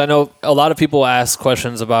out? Because I know a lot of people ask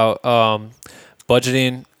questions about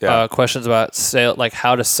budgeting, questions about sale, like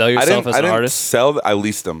how to sell yourself as an artist. I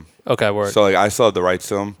leased them. Okay, word. So like I still had the rights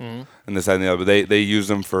to them, and this and the other. But they used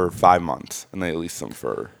them for 5 months, and they leased them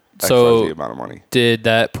for XYZ amount of money. Did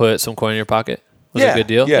that put some coin in your pocket? Was it a good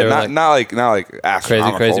deal? Yeah, not like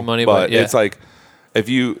astronomical, crazy money, but it's like if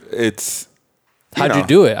you, it's. How'd you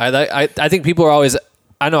do it? I think people are always.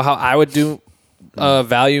 I know how I would do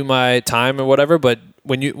value my time or whatever, but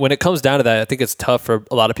when it comes down to that, I think it's tough for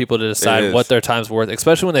a lot of people to decide what their time's worth,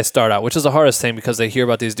 especially when they start out, which is the hardest thing because they hear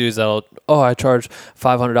about these dudes that'll, I charge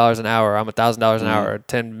 $500 an hour, I'm $1,000 an hour,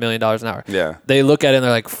 $10 million an hour. Yeah. They look at it and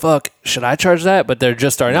they're like, fuck, should I charge that? But they're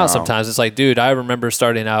just starting out sometimes. It's like, dude, I remember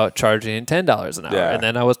starting out charging $10 an hour, and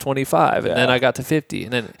then I was 25, and then I got to 50,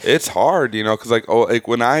 and then it's hard, because like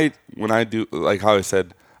when I do, like how I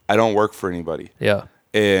said, I don't work for anybody. Yeah.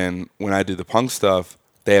 And when I do the punk stuff,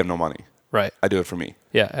 they have no money. Right. I do it for me.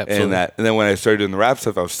 Yeah, absolutely. And then when I started doing the rap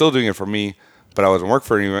stuff, I was still doing it for me, but I wasn't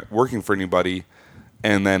working for anybody.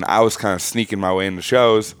 And then I was kind of sneaking my way into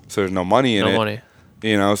shows, so there's no money in it. No money.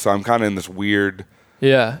 So I'm kind of in this weird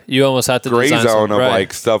you almost have to gray design zone of right.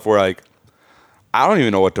 like stuff where like I don't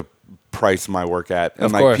even know what to price my work at. And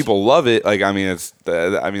of like course. people love it. Like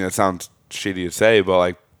it sounds shitty to say, but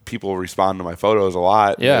like people respond to my photos a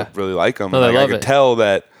lot. Yeah. They really like them. No, and they like, love I could it. tell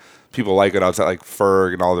that people like it outside, like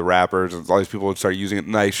Ferg and all the rappers, and all these people would start using it.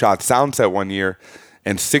 And I shot Soundset one year,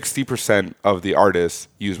 and 60% of the artists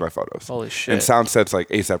use my photos. Holy shit. And Soundset's like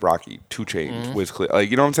A$AP Rocky, 2 Chainz, Wiz Khalifa. Like,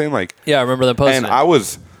 you know what I'm saying? Like, Yeah, I remember them posting and it. I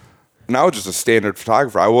was just a standard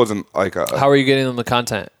photographer. I wasn't like a How were you getting them the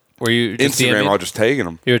content? Were you just Instagram. DMing? I was just tagging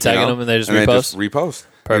them. You were tagging them and they just repost? They just repost.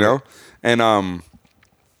 Perfect. And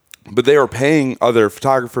but they were paying other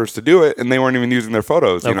photographers to do it, and they weren't even using their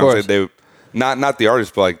photos. Of course. They not the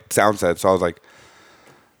artists, but like Soundset. So I was like,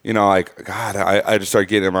 God, I just started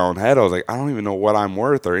getting in my own head. I was like, I don't even know what I'm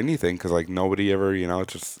worth or anything because like nobody ever,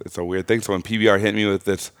 it's a weird thing. So when PBR hit me with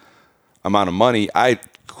this amount of money, I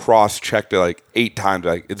cross-checked it like 8 times.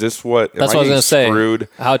 Like, is this what? That's what I was gonna say. Screwed?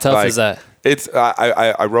 How tough is that? It's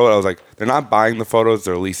I wrote it. I was like, they're not buying the photos,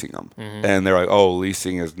 they're leasing them, and they're like, oh,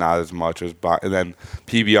 leasing is not as much as buy. And then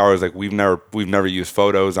PBR was like, we've never used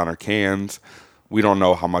photos on our cans. We don't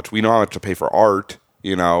know how much. We know how much to pay for art,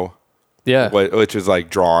 Yeah. which is like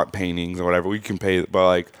draw paintings or whatever. We can pay, but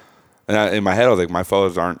like, and in my head I was like, my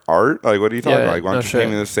photos aren't art. Like, what are you talking about? Like, why don't you pay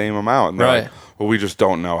me the same amount? And they're Right. like, well, we just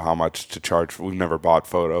don't know how much to charge. We've never bought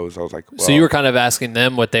photos. I was like, well, So you were kind of asking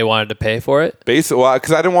them what they wanted to pay for it? basically,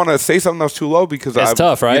 because I didn't want to say something that was too low because It's I'm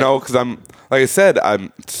tough, right? Because I'm, like I said,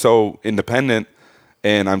 I'm so independent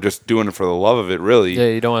and I'm just doing it for the love of it, really. Yeah,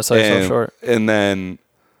 you don't want to sell yourself short. And then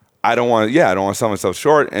I don't want to sell myself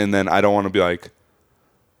short, and then I don't want to be like,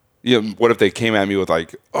 what if they came at me with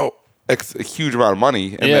like, a huge amount of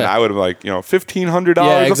money, and then I would have like, $1,500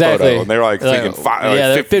 a photo, and they're like thinking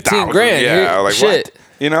they're 15 grand. Yeah, like shit.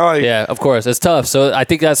 what? Like, Yeah, of course. It's tough. So I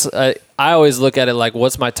think that's, I always look at it like,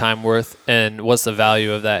 what's my time worth and what's the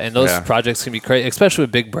value of that? And those projects can be crazy, especially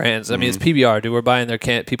with big brands. I mean, it's PBR, dude. We're buying their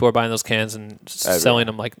people are buying those cans and selling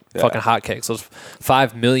them like fucking hotcakes. Those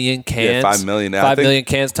 5 million cans. 5 million. 5 million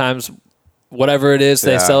cans times whatever it is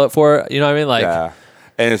they sell it for. You know what I mean? Like,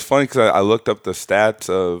 and it's funny because I looked up the stats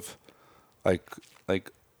of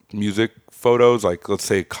like music photos, like let's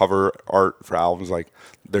say cover art for albums. Like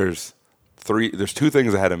there's 2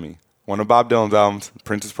 things ahead of me. One of Bob Dylan's albums,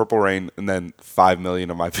 Prince's Purple Rain, and then 5 million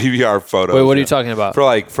of my PBR photos. Wait, what are you talking about? For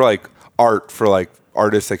like art for like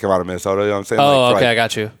artists that come out of Minnesota. You know what I'm saying? Oh, like, okay, I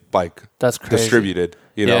got you. Like that's crazy. Distributed.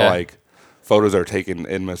 Like photos are taken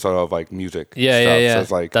in Minnesota of like music. Yeah. So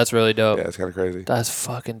it's like that's really dope. Yeah, it's kind of crazy. That's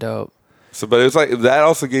fucking dope. So, but it's like that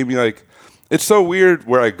also gave me like, it's so weird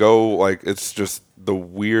where I go. Like, it's just the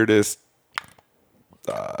weirdest.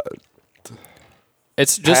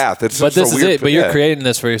 It's just path. It's but just this a is weird it. But you're creating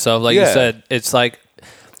this for yourself, like you said. It's like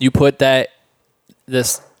you put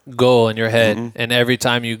this goal in your head, and every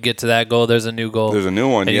time you get to that goal, there's a new goal. There's a new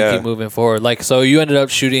one, and you keep moving forward. Like, so you ended up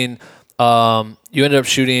shooting. The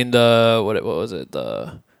what was it?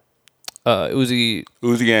 The Uzi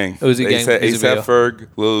Gang. Uzi Gang. A$AP Ferg,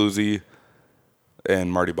 Lil Uzi.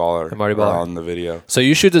 and Marty Baller, are on the video. So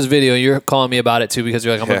you shoot this video. You're calling me about it too because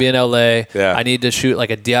you're like, I'm gonna be in LA. Yeah. I need to shoot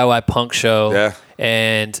like a DIY punk show. Yeah.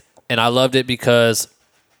 And I loved it because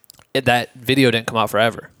that video didn't come out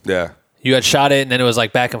forever. Yeah. You had shot it, and then it was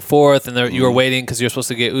like back and forth, and you were waiting because you were supposed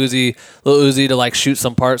to get Lil Uzi to like shoot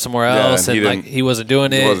some part somewhere else, and like he wasn't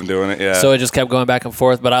doing it. He wasn't doing it. Yeah. So it just kept going back and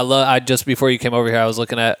forth. But I just before you came over here, I was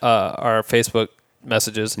looking at our Facebook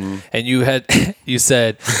messages, and you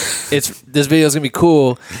said this video is gonna be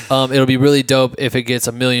cool. It'll be really dope if it gets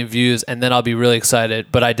 1 million views, and then I'll be really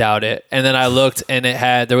excited. But I doubt it. And then I looked, and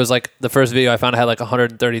there was like the first video I found had like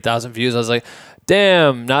 130,000 views. I was like,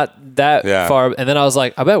 damn, not that far. And then I was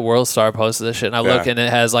like, I bet WorldStar posted this shit. And I look, and it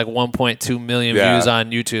has like 1.2 million views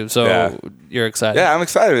on YouTube. So you're excited. Yeah, I'm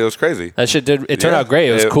excited. It was crazy. That shit turned out great.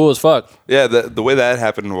 It was cool as fuck. Yeah, the way that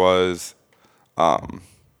happened was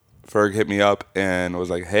Ferg hit me up and was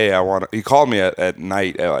like, hey, he called me at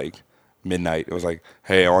night at like midnight. It was like,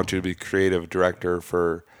 hey, I want you to be creative director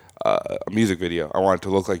for a music video. I want it to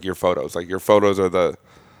look like your photos. Like your photos are the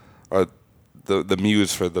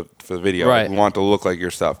muse for the video. Right. We want it to look like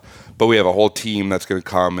your stuff. But we have a whole team that's going to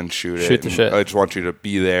come and shoot it. Shoot the shit. I just want you to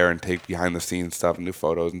be there and take behind the scenes stuff and do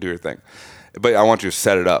photos and do your thing. But I want you to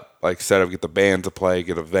set it up. Like get the band to play,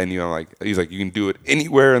 get a venue. And he's like, you can do it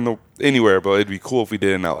anywhere but it'd be cool if we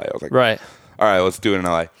did it in LA. I was like, right. All right, let's do it in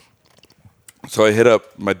LA. So I hit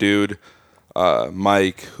up my dude,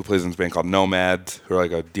 Mike, who plays in this band called Nomads, who are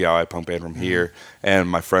like a DIY punk band from here, and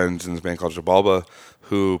my friends in this band called Jabalba,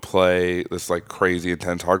 who play this like crazy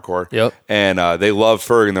intense hardcore. Yep. And they love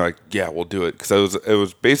Ferg, and they're like, yeah, we'll do it. Because it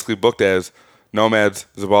was basically booked as Nomads,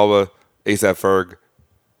 Zabalba, ASAP Ferg,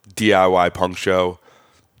 DIY punk show.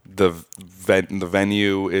 The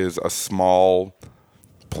venue is a small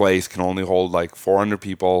place, can only hold like 400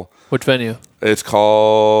 people. Which venue? It's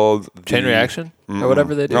called Chain Reaction or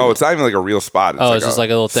whatever they do. No, it's not even like a real spot. It's just like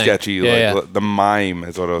a little thing. Sketchy. Yeah. The Mime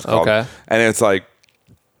is what it was called. Okay. And it's like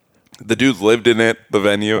the dude lived in it, the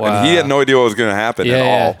venue, and he had no idea what was going to happen at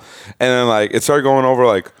all. And then like it started going over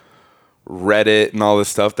like Reddit and all this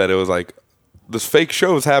stuff that it was like this fake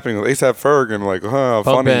show was happening with A$AP Ferg and like,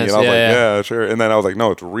 funny. Bands, and I was like, yeah, sure. And then I was like,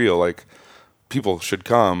 no, it's real. Like people should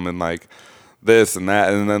come and like this and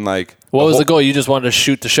that. And then like, what was the goal? You just wanted to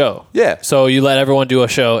shoot the show. Yeah. So you let everyone do a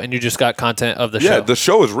show, and you just got content of the show. Yeah, the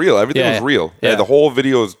show was real. Everything was real. Yeah. The whole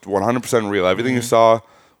video was 100% real. Everything you saw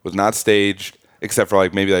was not staged, except for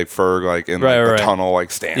like maybe like Ferg like in the tunnel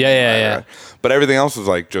like standing. Yeah. But everything else was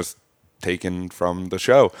like just taken from the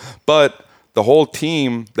show. But the whole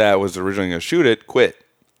team that was originally going to shoot it quit.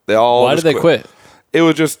 They all Why did they quit? It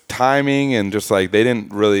was just timing and just like they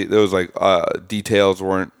didn't really. There was like details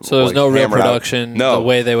weren't. So there was like, no real hammered out. production. No. The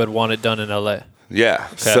way they would want it done in LA. Yeah.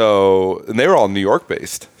 Okay. So, and they were all New York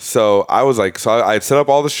based. So I was like, I set up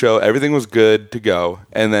all the show. Everything was good to go.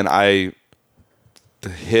 And then I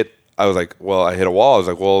hit a wall. I was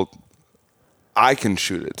like, well, I can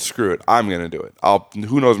shoot it. Screw it. I'm going to do it.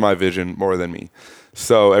 Who knows my vision more than me?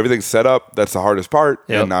 So everything's set up. That's the hardest part.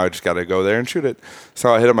 Yep. And now I just got to go there and shoot it.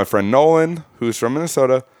 So I hit up my friend Nolan, who's from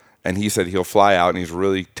Minnesota, and he said he'll fly out and he's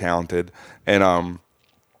really talented. And, do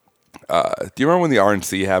you remember when the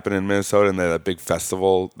RNC happened in Minnesota and that big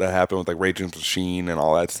festival that happened with like Rage Against the Machine and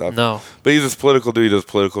all that stuff? No. But he's this political dude. He does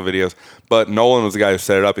political videos. But Nolan was the guy who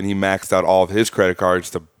set it up, and he maxed out all of his credit cards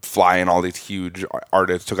to fly in all these huge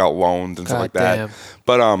artists, took out loans and stuff like that.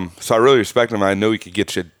 But so I really respect him. I know he could get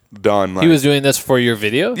shit done. He was doing this for your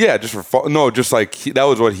video? Yeah, just for fun. No, just like that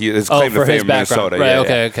was what his claim to fame in Minnesota. Right, yeah,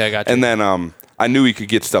 okay, I got you. And then I knew he could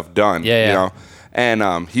get stuff done. Yeah. You know?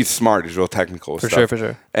 And he's smart. He's real technical. For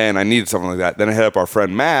sure. And I needed something like that. Then I hit up our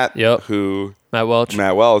friend Matt, Matt Welch,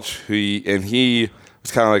 who he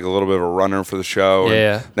was kind of like a little bit of a runner for the show.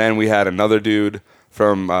 Yeah. And then we had another dude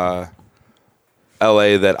from LA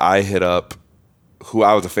that I hit up, who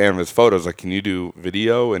I was a fan of his photos. Like, can you do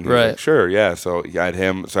video? And he was like, sure, yeah. So I had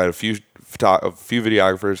him. So I had a few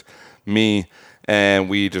videographers, me, and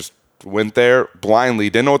we just went there blindly.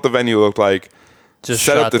 Didn't know what the venue looked like. Just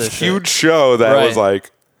set up this huge show that was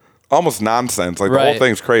like almost nonsense. Like the whole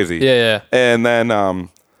thing's crazy. Yeah. And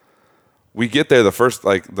then we get there we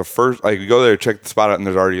go there to check the spot out, and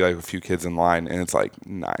there's already like a few kids in line, and it's like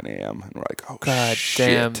 9 a.m. and we're like, oh God shit.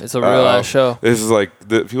 damn, it's a real ass show. This is like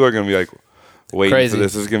people are gonna be like waiting crazy. for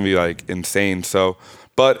this. This is gonna be like insane. So,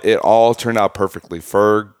 but it all turned out perfectly.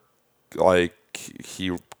 Ferg, like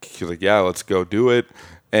he was like, yeah, let's go do it.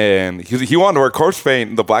 And he wanted to wear corpse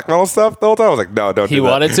paint, the black metal stuff the whole time. I was like, no, don't do that. He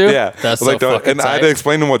wanted to? Yeah. That's like, so fucking and tight. I had to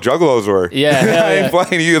explain to him what juggalos were. Yeah. I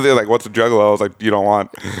explained to you, they're like, what's a juggalo? I was like, you don't want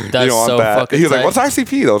that. Fucking He was tight. like, what's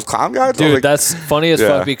ICP? Those clown guys? Dude, like, that's funny as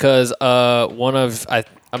fuck because one of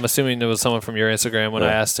I'm assuming it was someone from your Instagram when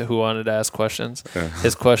I asked who wanted to ask questions.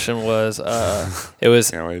 His question was, it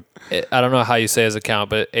was, Can't wait. I don't know how you say his account,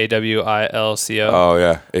 but AWILCO. Oh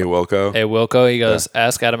yeah, A Wilco. Wilco. He goes,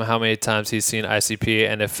 ask Adam how many times he's seen ICP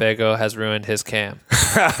and if Fago has ruined his cam.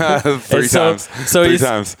 Three times. So Three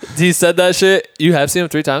times. He said that shit. You have seen him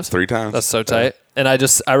 3 times? 3 times. That's so tight. And I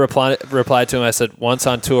replied to him. I said, once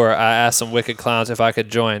on tour, I asked some wicked clowns if I could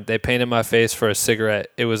join. They painted my face for a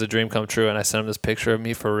cigarette. It was a dream come true. And I sent him this picture of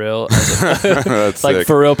me for real. That's like sick.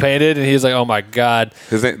 for real painted. And he's like, oh my God.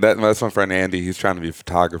 That's my friend Andy. He's trying to be a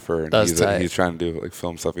photographer. And That's tight. he's trying to do like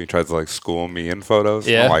film stuff. And he tries to like school me in photos.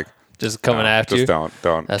 Yeah. I'm like, just coming after you. Just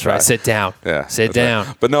don't. That's try. right. Sit down. Yeah. Sit that's down.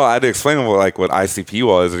 right. But no, I had to explain to him what ICP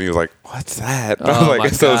was, and he was like, "What's that?" And I was Oh, like, my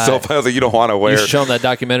so God. funny. I was like, "You don't want to wear." You should show him that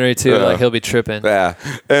documentary too. Yeah. Like he'll be tripping. Yeah.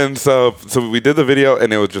 And so we did the video,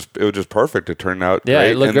 and it was just perfect. It turned out Yeah,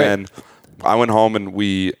 great. it looked and great. then I went home and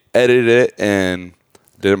we edited it and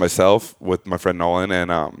did it myself with my friend Nolan.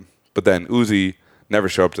 And but then Uzi never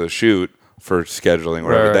showed up to the shoot for scheduling or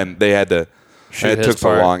whatever. Right. Then they had to. Shoot And it his took so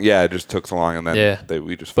part. long. Yeah, it just took so long, and then Yeah.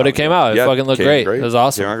 we just. But it finally came did. out. It Yeah, fucking looked came great. It was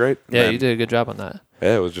awesome. Came out great. Yeah, And you did a good job on that.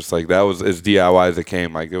 yeah, it was just like that was as DIY as it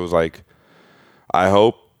came. Like it was like, I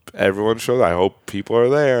hope everyone shows. I hope people are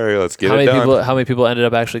there. Let's get How it many done. How many people ended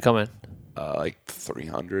up actually coming? Like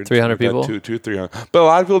 300. 300 something like people? that, 300. But a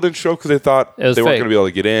lot of people didn't show because they thought It was they weren't fake. going to be able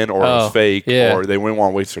to get in, or it Oh, was fake, yeah. or they wouldn't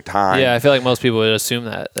want to waste their time. Yeah, I feel like most people would assume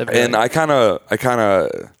that. They'd be And like, I kind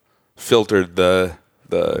of filtered the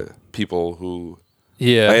people who.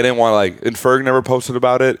 yeah, I didn't want to like, and Ferg never posted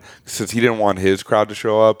about it since he didn't want his crowd to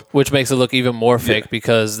show up. which makes it look even more fake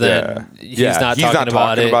because then he's not talking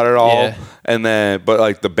about it. at all. Yeah. And then, but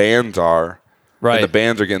like the bands are. Right. And the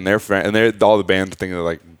bands are getting their friend, and all the bands thinking they're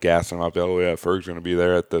like gassing them up. Oh yeah, Ferg's gonna be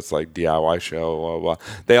there at this like DIY show. Blah, blah, blah.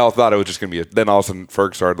 They all thought it was just gonna be. Then all of a sudden,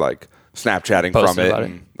 Ferg started like Snapchatting from Posting it, about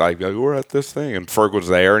and like we're at this thing, and Ferg was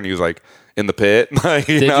there, and he was like in the pit.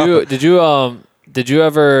 Did you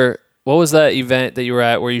ever? What was that event that you were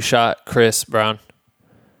at where you shot Chris Brown?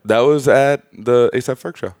 That was at the ASAP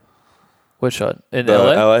Ferg show. Which one in The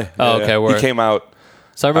LA? LA. Oh, Yeah, okay. yeah. Word. He came out.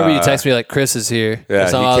 So I remember you texted me like Chris is here. Yeah,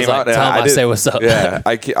 so he I was came like, out. and tell him I did- say what's up. Yeah,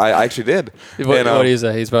 I actually did. what And, do you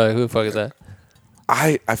say? He's probably who the fuck is that?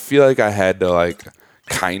 I feel like I had to like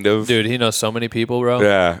kind of. Dude, he knows so many people, bro.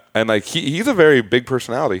 Yeah, and like he's a very big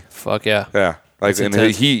personality. Fuck yeah. Yeah, like That's and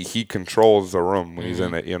intense. he controls the room when he's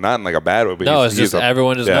in it. You know, not in like a bad way, but No, he's, it's just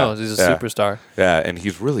everyone just knows he's a yeah. superstar, Yeah, and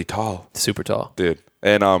he's really tall, super tall. dude.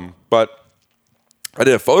 And but I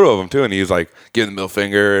did a photo of him too, and he was like giving the middle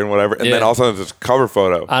finger and whatever. And Yeah. then all of a sudden, this cover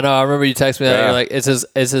photo. I know. I remember you texted me that. Yeah. You're like,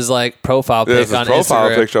 it's his like profile pic This is on his profile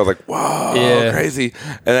Instagram. picture. I was like, whoa, Yeah. crazy.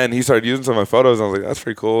 And then he started using some of my photos, and I was like, that's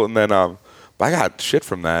pretty cool. And then but I got shit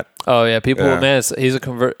from that. Oh yeah, people. Yeah. Man, he's a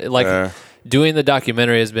convert. Like Yeah. doing the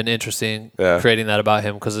documentary has been interesting. Yeah. Creating that about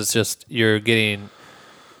him because it's just you're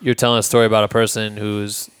telling a story about a person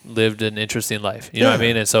who's lived an interesting life. You know what I Yeah.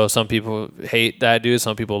 mean? And so some people hate that dude,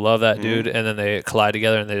 some people love that dude, and then they collide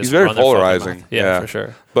together and they just He's very run their fucking polarizing. mouth. Yeah, for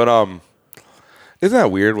sure. But isn't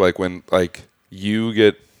that weird? Like when like you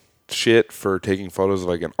get shit for taking photos of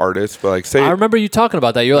like an artist, but like say I remember you talking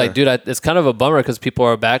about that. You're like, dude, it's kind of a bummer because people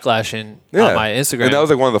are backlashing on my Instagram. and that was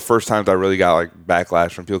like one of the first times I really got like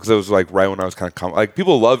backlash from people because it was like right when I was kind of like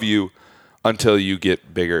people love you until you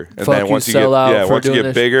get bigger, and Fuck then you, once you sell out get for once you doing get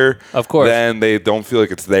this. bigger, Of course. then they don't feel like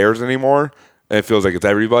it's theirs anymore, and it feels like it's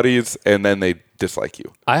everybody's, and then they dislike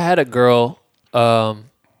you. I had a girl,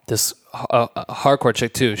 this hardcore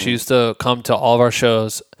chick too. She used to come to all of our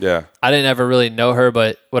shows. Yeah, I didn't ever really know her,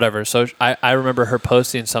 but whatever. So I remember her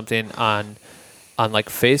posting something on like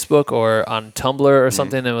Facebook or on Tumblr or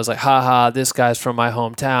something, and it was like, haha, this guy's from my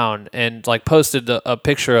hometown, and like posted a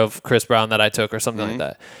picture of Chris Brown that I took or something like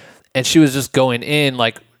that. And she was just going in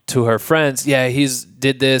like to her friends, yeah, he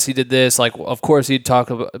did this. Like, of course he'd talk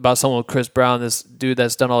about someone with Chris Brown, this dude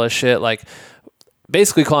that's done all this shit, like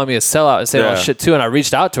basically calling me a sellout and saying all this shit too. And I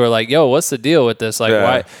reached out to her like, yo, what's the deal with this? Like,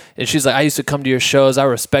 why? And she's like, I used to come to your shows. I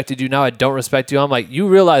respected you. Now I don't respect you. I'm like, you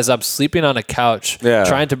realize I'm sleeping on a couch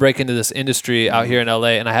trying to break into this industry out here in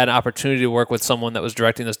LA. And I had an opportunity to work with someone that was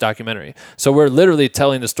directing this documentary. So we're literally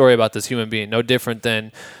telling the story about this human being, no different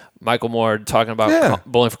than Michael Moore talking about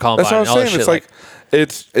Bowling for Columbine. that's what I'm and all saying. this It's shit.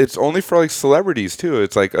 like it's only for like celebrities too.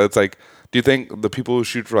 It's like do you think the people who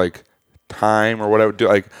shoot for like Time or whatever do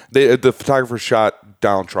like the photographer shot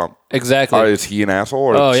Donald Trump? Exactly. Is he an asshole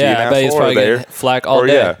or Oh, is she yeah, an I bet asshole? he's probably or getting flack all or,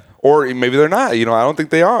 day. Yeah. Or maybe they're not. You know, I don't think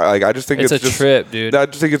they are. Like I just think It's a just, trip, dude. I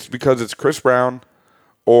just think it's because it's Chris Brown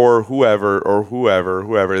or whoever.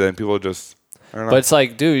 Then people just I don't know. But it's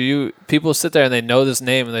like, dude, people sit there and they know this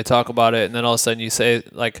name and they talk about it, and then all of a sudden you say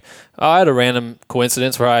like, oh, I had a random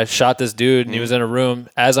coincidence where I shot this dude and he was in a room.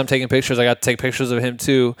 As I'm taking pictures, I got to take pictures of him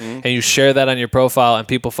too, and you share that on your profile and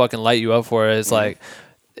people fucking light you up for it. It's like,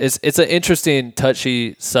 it's an interesting,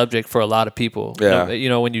 touchy subject for a lot of people. Yeah. You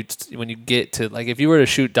know, when you get to, like, if you were to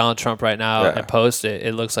shoot Donald Trump right now and post it,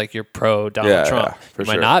 it looks like you're pro Donald Trump. Yeah, for you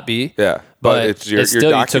might sure. not be. Yeah. But it's you're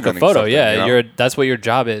still, you took a documenting photo. something, Yeah. you know? That's what your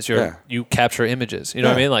job is. You capture images. You know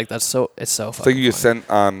what I mean? Like, it's so It's fucking like you get funny. sent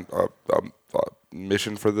on a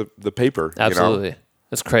mission for the paper. Absolutely. You know?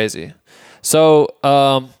 It's crazy. So,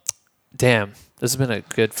 damn, this has been a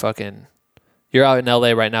good fucking. You're out in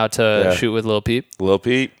LA right now to shoot with Lil Peep. Lil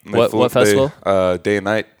Peep. What festival? Day and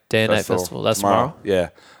Night. Day and Night Festival. That's tomorrow? Yeah.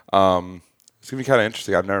 It's gonna be kind of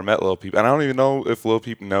interesting. I've never met Lil Peep, and I don't even know if Lil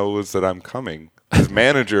Peep knows that I'm coming. His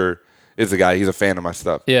manager is a guy. He's a fan of my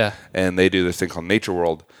stuff. Yeah. And they do this thing called Nature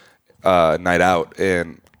World Night Out,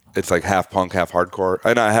 and it's like half punk, half hardcore.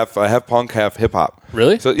 I know half punk, half hip hop.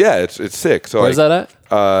 Really? So yeah, it's sick. So Where's that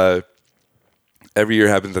at? Every year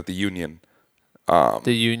happens at the Union.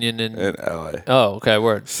 The Union in LA. Oh, okay,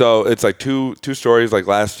 word. So it's like two stories. Like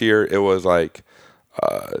last year, it was like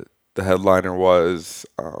the headliner was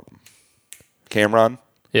Cameron.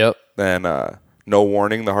 Yep. Then No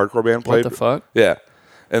Warning, the hardcore band played. What the fuck? Yeah.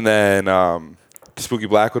 And then Spooky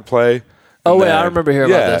Black would play. Oh, And wait, I then- remember hearing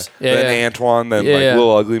about this. Yeah, then yeah. Antoine, then Yeah, like yeah.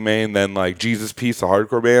 Lil Ugly Mane, then like Jesus Piece, the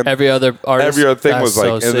hardcore band. Every other artist. Every other thing That's was like,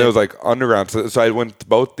 so and sick. it was like underground. So I went to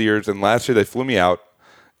both years, and last year they flew me out,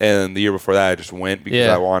 and the year before that I just went because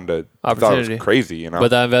Yeah. I wanted to. I thought it Opportunity. was crazy, you know. But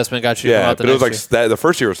that investment got you to come yeah, out the but it was like next year. that, the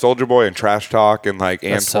first year was Soulja Boy and Trash Talk and like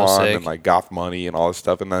That's so Antoine sick. and like Goth Money and all this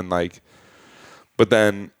stuff, and then like, but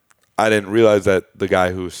then I didn't realize that the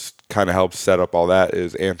guy who's kind of helped set up all that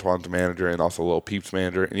is Antoine's manager and also Lil Peep's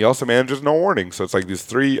manager, and he also manages No Warning. So it's like these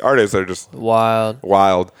three artists that are just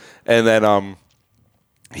wild. And then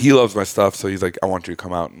he loves my stuff, so he's like, I want you to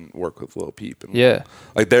come out and work with Lil Peep. And Yeah.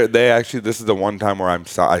 like they actually, this is the one time where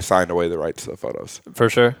I signed away the rights to the photos. For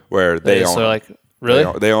sure. Where they just own are it. like,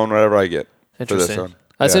 really? They own whatever I get for this Interesting. one.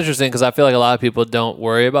 That's Yeah. interesting because I feel like a lot of people don't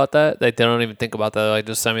worry about that. Like they don't even think about that. Like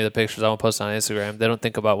just send me the pictures. I won't post it on Instagram. They don't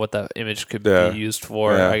think about what that image could Yeah. be used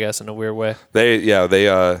for. Yeah. I guess in a weird way.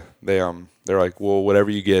 They're like, well,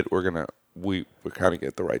 whatever you get, we kind of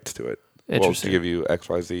get the rights to it. We'll Interesting. give you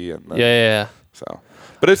XYZ and Yeah. So,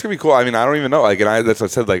 but it's gonna be cool. I mean, I don't even know. Like, and that's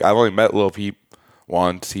what I said. Like, I've only met Lil Peep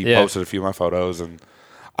once. He posted a few of my photos, and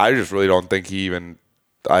I just really don't think he even.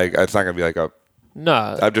 It's not gonna be like a.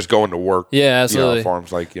 No. I'm just going to work. Yeah, absolutely. You know,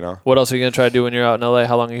 forms like What else are you gonna try to do when you're out in LA?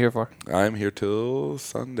 How long are you here for? I'm here till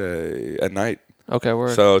Sunday at night. Okay,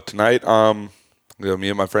 word. So tonight, me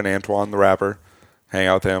and my friend Antoine, the rapper, hang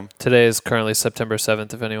out with him. Today is currently September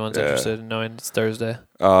 7th. If anyone's interested in knowing, it's Thursday.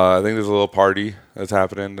 I think there's a little party that's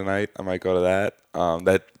happening tonight. I might go to that.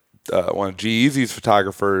 One of G-Eazy's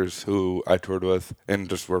photographers who I toured with and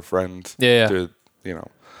just were friends. Yeah. To,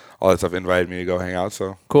 all that stuff invited me to go hang out.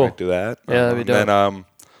 So cool. I might do that. Yeah, that'd be dope. Then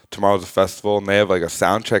tomorrow's a festival and they have like a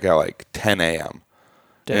sound check at like 10 a.m.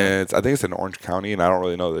 Damn. And I think it's in Orange County and I don't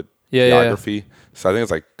really know the Yeah. geography. So I think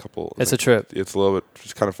it's like a couple. It's a trip. It's a little bit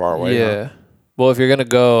just kind of far away. Yeah. Well, if you're gonna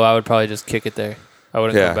go, I would probably just kick it there. I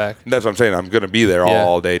wouldn't go back. That's what I'm saying. I'm gonna be there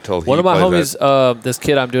all day till One he of my plays homies, this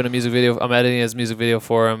kid, I'm doing a music video. I'm editing his music video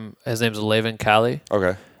for him. His name's Laven Cali.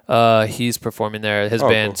 Okay. He's performing there. His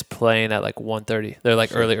band's playing at like 1:30. They're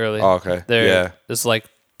like early. Oh, okay. This is like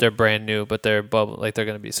they're brand new, but they're like they're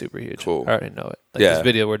gonna be super huge. Cool. I already know it. Like this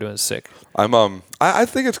video we're doing is sick. I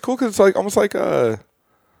think it's cool because it's like almost like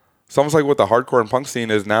it's almost like what the hardcore and punk scene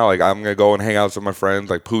is now. Like I'm gonna go and hang out with my friends.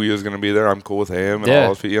 Like Puya's gonna be there. I'm cool with him. And all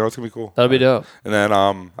those people. It's gonna be cool. That'll be dope. And then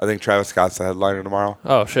I think Travis Scott's the headliner tomorrow.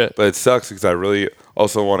 Oh shit! But it sucks because I really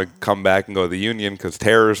also want to come back and go to the Union because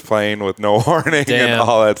Terror's playing with No Warning and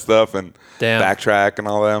all that stuff and Backtrack and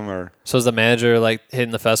all them. So is the manager like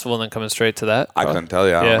hitting the festival and then coming straight to that? I couldn't tell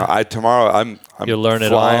you. I don't know. Tomorrow I'm You'll learn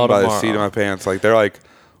flying it all by tomorrow. the seat of my pants. Like they're like,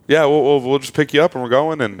 yeah, we'll just pick you up and we're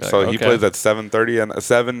going. And so he plays at 7:30 and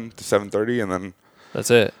 7 to 7:30, and then that's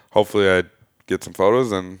it. Hopefully I get some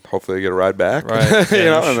photos and hopefully I get a ride back. Right.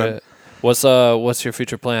 Yeah, and then, what's your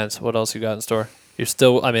future plans? What else you got in store? You're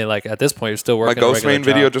still, I mean, like at this point, you're still working. My Ghostman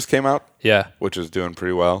video just came out. Yeah, which is doing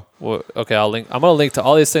pretty well. Okay, I'm gonna link to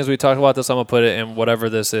all these things we talked about. I'm gonna put it in whatever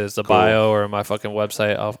this is, the bio or my fucking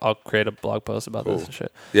website. I'll create a blog post about this and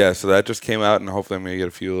shit. Yeah, so that just came out, and hopefully I'm gonna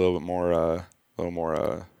get a little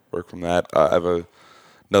more work from that. I have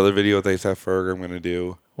another video with A$AP Ferg I'm gonna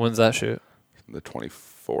do. When's that shoot? The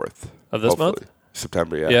 24th of this month.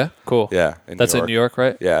 September, yeah. Yeah, cool. Yeah. That's in New York,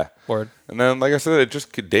 right? Yeah. Word. And then, like I said, it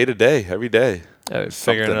just day to day, every day.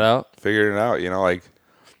 Figuring it out. Figuring it out, like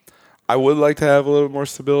I would like to have a little more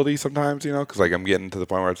stability sometimes, because like I'm getting to the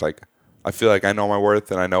point where it's like I feel like I know my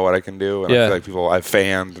worth and I know what I can do, and I feel like I have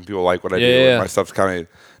fans and people like what I do. And my stuff's kind of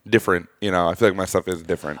different, I feel like my stuff is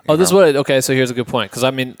different. This is what. Okay, so here's a good point, because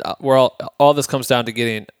I mean, we're all this comes down to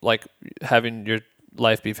getting like having your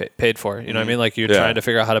life be paid for. You know what I mean? Like you're trying to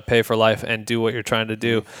figure out how to pay for life and do what you're trying to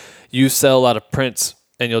do. You sell a lot of prints,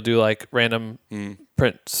 and you'll do like random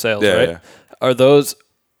print sales, right? Yeah.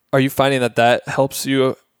 Are you finding that helps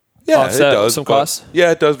you? Yeah, offset it does, some costs?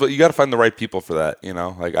 Yeah, it does, but you got to find the right people for that,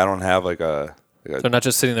 Like, I don't have, like, They're not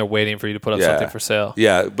just sitting there waiting for you to put up something for sale.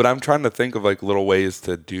 Yeah, but I'm trying to think of, like, little ways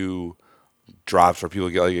to do drops where people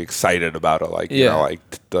get, like, excited about it. Like, you know, like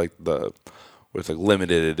where it's, like,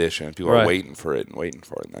 limited edition. People are waiting for it. And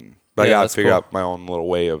then, but I got to figure out my own little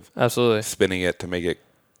way of spinning it to make it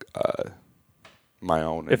my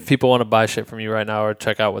own. If people want to buy shit from you right now or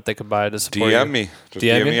check out what they could buy to support DM you. me. Just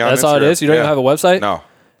DM me? on That's Instagram. all it is? You don't even have a website? No.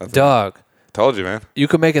 Dog. Told you, man. You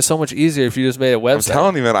could make it so much easier if you just made a website. I'm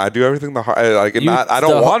telling you, man. I do everything the hard. I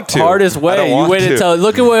don't want to. Hardest way. You waited until.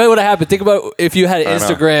 Look at what would have happened. Think about if you had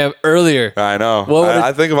Instagram earlier. I know.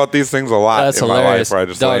 I think about these things a lot. That's in hilarious. My life where I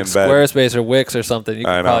just lay in bed. Squarespace or Wix or something. You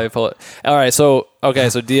can probably pull it. All right. So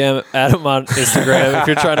DM Adam on Instagram if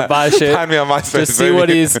you're trying to buy shit. Find me on MySpace. Just see what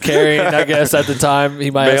he's carrying. I guess at the time he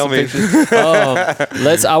might have some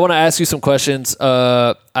pictures. I want to ask you some questions.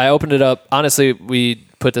 I opened it up. Honestly, we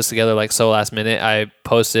put this together like so last minute. I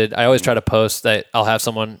always try to post that I'll have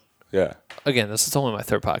someone. Yeah. Again, this is only my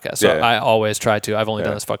third podcast, so I always try to. I've only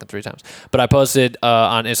done this fucking 3 times. But I posted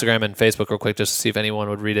on Instagram and Facebook real quick just to see if anyone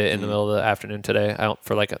would read it in the middle of the afternoon today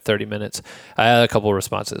for like 30 minutes. I had a couple of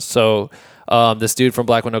responses. So this dude from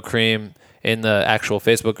Black with No Cream in the actual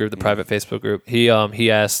Facebook group, the private Facebook group, he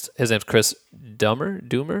asked, his name's Chris Doomer,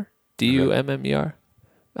 Dummer?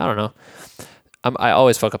 I don't know. I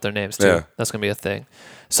always fuck up their names too. Yeah. That's going to be a thing.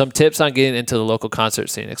 Some tips on getting into the local concert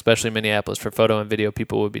scene, especially Minneapolis, for photo and video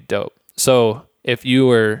people would be dope. So if you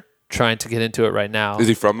were trying to get into it right now. Is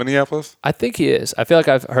he from Minneapolis? I think he is. I feel like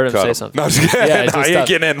I've heard him say something. No, I'm just kidding. Yeah, no, you ain't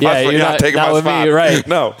getting in. You're not taking my spot. Me, right.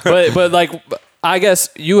 No. But like, I guess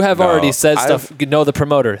you have already said stuff. Know the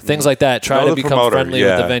promoter, things like that. Try to become friendly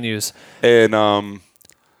with the venues. And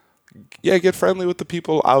get friendly with the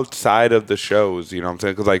people outside of the shows, you know what I'm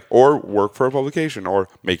saying? Because or work for a publication, or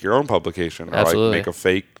make your own publication, or Absolutely. Make a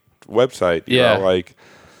fake website, you know,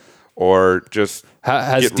 or just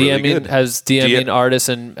has DMing artists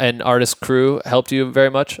and artist crew helped you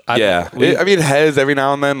very much? It has every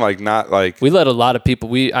now and then, not like we let a lot of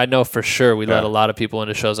people. I know for sure we let a lot of people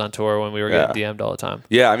into shows on tour when we were getting DM'd all the time.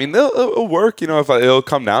 Yeah, I mean it'll work, if it'll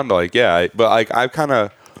come down to but I kind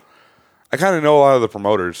of know a lot of the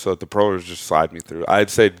promoters, so that the promoters just slide me through. I'd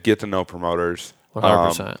say get to know promoters.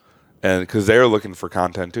 100%. And because they're looking for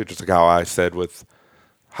content too, just like how I said with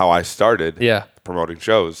how I started promoting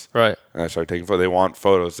shows. Right. And I started taking photos. They want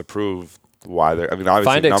photos to prove why they're, obviously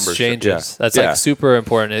find numbers. Exchanges. That's like super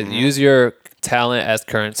important. Use your talent as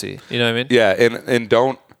currency. You know what I mean? Yeah. And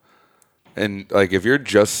don't, and if you're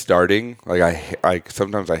just starting, I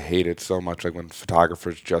sometimes I hate it so much, when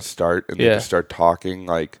photographers just start and they just start talking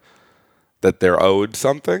that they're owed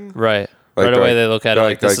something. Right. Right away they look at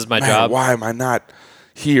it this is my job. Why am I not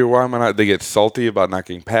here? Why am I not? They get salty about not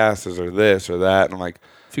getting passes or this or that. And I'm like,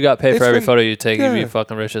 if you got paid for every photo you take, you'd be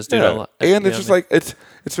fucking rich as dude. Yeah. And it's just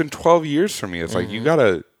it's been 12 years for me. It's you got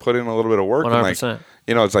to put in a little bit of work. 100%.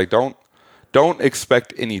 And it's don't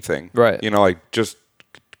expect anything. Right. Just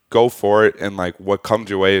go for it. And what comes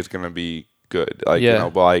your way is going to be good.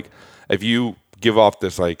 But if you give off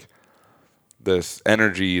this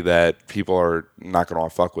energy that people are not going to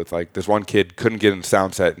want to fuck with. This one kid couldn't get in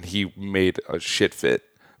sound set and he made a shit fit.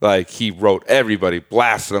 He wrote everybody,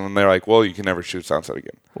 blasted them, and they're like, well, you can never shoot sound set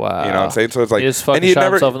again. Wow. You know what I'm saying? So it's he just fucking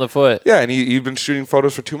shot himself in the foot. Yeah, and he'd been shooting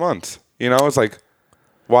photos for 2 months. It's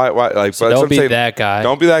why? So don't be that guy.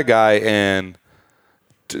 Don't be that guy, and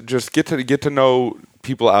just get to know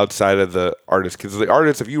people outside of the artists. Because the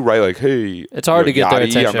artists, if you write hey, it's hard to get their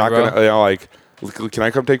attention, I'm not gonna, can I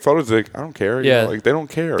come take photos? I don't care. Yeah. They don't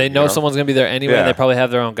care. They know someone's going to be there anyway, and they probably have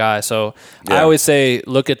their own guy. So I always say,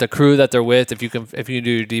 look at the crew that they're with. If you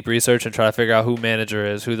do deep research and try to figure out who manager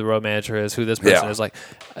is, who the road manager is, who this person is,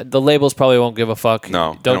 the labels probably won't give a fuck.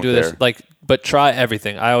 No, don't do this. But try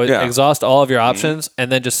everything. I always exhaust all of your options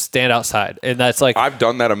and then just stand outside. And that's I've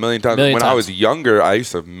done that a million times. When I was younger, I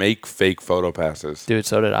used to make fake photo passes. Dude,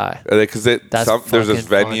 so did I. Because there's this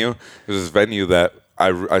venue. There's this venue that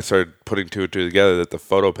I started putting 2 and 2 together that the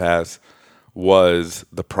photo pass was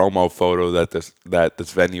the promo photo that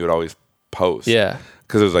this venue would always post. Yeah.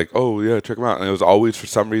 because it was like, oh yeah, check them out, and it was always for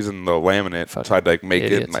some reason the laminate. So I'd like make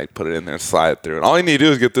it and I'd put it in there and slide it through, and all you need to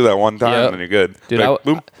do is get through that one time, and then you're good. Dude, like,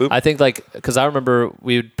 boop, boop. I think like because I remember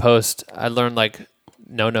we would post. I learned like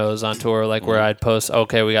no-nos on tour, like where I'd post,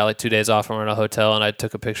 okay, we got like 2 days off and we're in a hotel, and I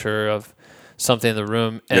took a picture of something in the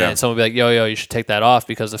room, and someone would be like, yo, you should take that off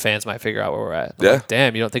because the fans might figure out where we're at. I'm like,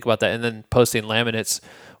 damn, you don't think about that. And then posting laminates,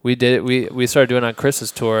 we did it. We started doing it on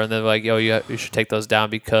Chris's tour, and then like, yo, you should take those down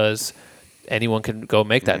because anyone can go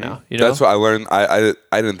make that now. You know, that's what I learned. I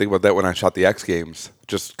didn't think about that when I shot the X Games,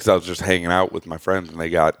 just because I was just hanging out with my friends, and they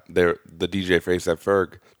got the DJ for A$AP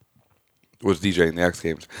Ferg was DJing the X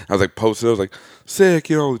Games. I was like, posted. I was like, sick.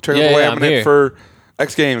 You know, check out the laminate for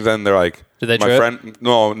X Games, and they're like, did they my trip? friend?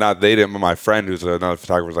 No, not they didn't. But my friend, who's another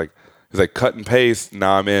photographer, was like, he's like, cut and paste.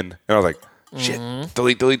 Now I'm in, and I was like, shit,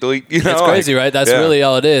 delete. You know, it's crazy, right? That's really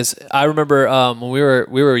all it is. I remember when we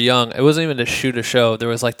were young. It wasn't even to shoot a show. There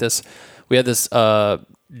was like this. We had this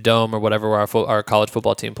dome or whatever where our college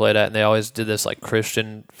football team played at, and they always did this like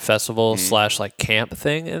Christian festival / like camp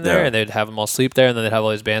thing in there, and they'd have them all sleep there, and then they'd have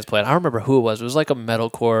all these bands play. I don't remember who it was. It was like a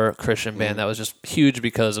metalcore Christian band that was just huge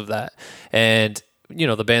because of that. And you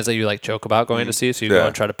know, the bands that you like joke about going to see, so you go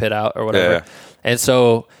and try to pit out or whatever. And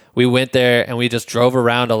so we went there and we just drove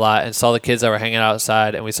around a lot and saw the kids that were hanging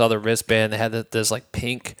outside, and we saw the wristband. They had this like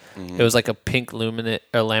pink, it was like a pink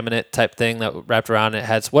laminate type thing that wrapped around. It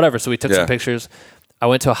had whatever. So we took some pictures. I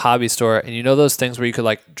went to a hobby store, and you know those things where you could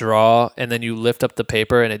like draw and then you lift up the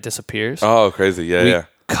paper and it disappears? Oh, crazy. Yeah.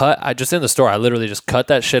 I just in the store, I literally just cut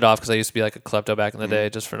that shit off because I used to be like a klepto back in the day,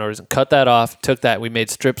 just for no reason. Cut that off, took that, we made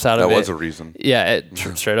strips out of it. That was a reason. Yeah,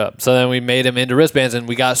 straight up. So then we made them into wristbands, and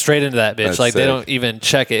we got straight into that bitch. That's like sick. They don't even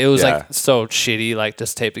check it. It was like so shitty, like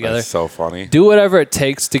just taped together. That's so funny. Do whatever it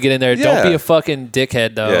takes to get in there. Yeah. Don't be a fucking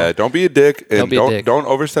dickhead though. Yeah, don't be a dick, and don't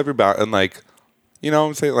overstep your bound. And like, you know what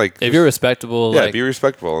I'm saying? Like, if you're respectable, yeah, like, be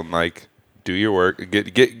respectful and like do your work,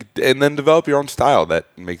 get and then develop your own style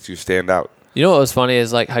that makes you stand out. You know what was funny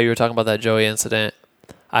is like how you were talking about that Joey incident.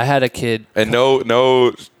 I had a kid, and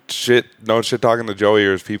no shit talking to Joey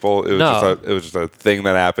or his people. It was just a thing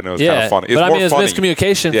that happened. It was kind of funny. But I mean, it was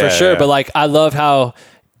miscommunication for sure. But like, I love how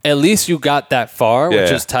at least you got that far,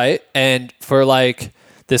 which is tight. And for like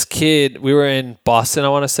this kid, we were in Boston, I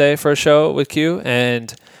want to say, for a show with Q,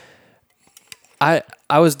 and I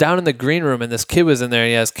was down in the green room, and this kid was in there, and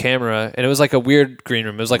he has camera, and it was like a weird green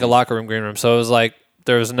room. It was like a locker room green room. So it was like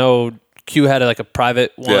there was no. Q had like a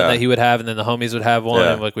private one that he would have, and then the homies would have one,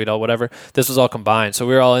 and like we'd all whatever. This was all combined, so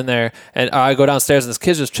we were all in there, and I go downstairs, and this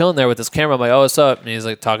kid's just chilling there with his camera. I'm like, "Oh, what's up?" And he's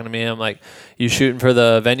like talking to me. I'm like, "You shooting for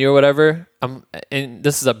the venue or whatever?" And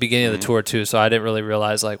this is the beginning of the tour too, so I didn't really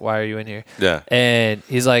realize like, why are you in here? Yeah. And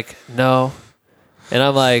he's like, "No," and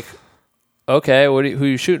I'm like, "Okay, who are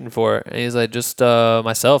you shooting for?" And he's like, "Just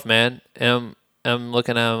myself, man." And I'm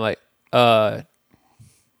looking at him like,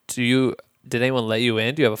 Did anyone let you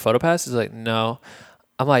in? Do you have a photo pass? He's like, no.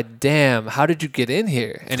 I'm like, damn, how did you get in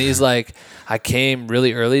here? And he's like, I came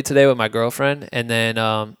really early today with my girlfriend, and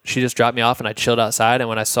then she just dropped me off, and I chilled outside. And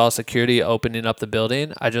when I saw security opening up the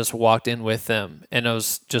building, I just walked in with them. And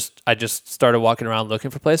I just started walking around looking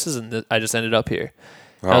for places, and I just ended up here.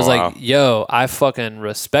 I was like, yo, I fucking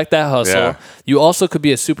respect that hustle. Yeah. You also could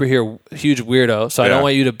be a superhero, huge weirdo. So I don't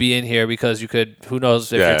want you to be in here because you could, who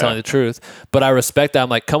knows if you're telling the truth. But I respect that. I'm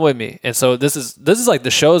like, come with me. And so this is like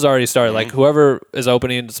the show's already started. Like whoever is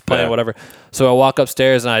opening, is playing, whatever. So I walk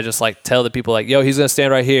upstairs and I just like tell the people like, yo, he's going to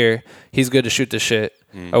stand right here. He's good to shoot this shit.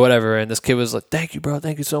 Or whatever. And this kid was like, thank you, bro.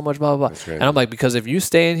 Thank you so much, blah, blah, blah. And I'm like, because if you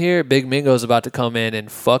stay in here, Big Mingo's about to come in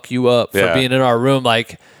and fuck you up for being in our room.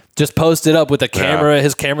 Like, just post it up with the camera.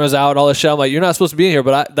 His camera's out, all this shit. I'm like, you're not supposed to be in here,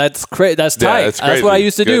 but that's tight. That's what I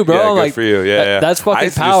used to do, bro. Yeah, I'm like, for you. That's fucking I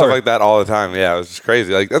used to power. do stuff like that all the time. Yeah, it was just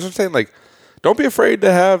crazy. Like that's what I'm saying. Like, don't be afraid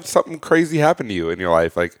to have something crazy happen to you in your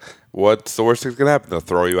life. Like, what's the worst thing's gonna happen? They'll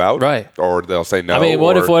throw you out, right? Or they'll say no. I mean,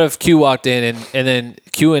 what if Q walked in and then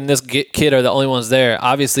Q and this kid are the only ones there?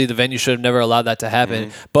 Obviously, the venue should have never allowed that to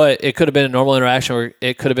happen. But it could have been a normal interaction where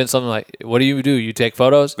it could have been something like, "What do? You take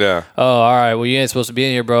photos? Yeah. Oh, all right. Well, you ain't supposed to be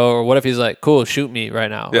in here, bro." Or what if he's like, "Cool, shoot me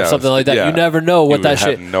right now," or something like that. You never know what that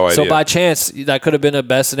shit. No idea. So by chance, that could have been a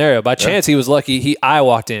best scenario. By chance, he was lucky. I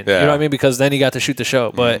walked in. You know what I mean? Because then he got to shoot the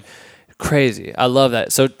show. But crazy. I love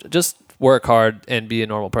that. So just work hard and be a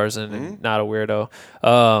normal person and not a weirdo.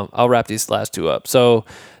 I'll wrap these last two up. So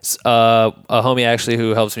a homie actually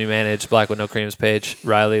who helps me manage Black with No Cream's page,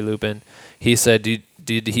 Riley Lupin, he said,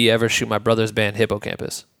 did he ever shoot my brother's band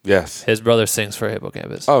Hippocampus? Yes. His brother sings for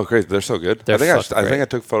Hippocampus. Oh, great. They're so good. I think I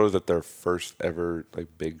took photos at their first ever like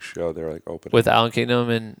big show. They were like opening. With Alan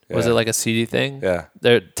Kingdom and was it like a CD thing? Yeah.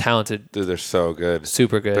 They're talented. Dude, they're so good.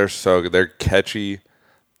 Super good. They're so good. They're catchy.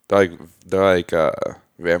 They're like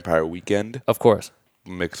Vampire Weekend Of course.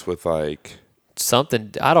 mixed with like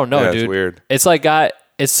Something. I don't know, Yeah, dude. it's weird. It's like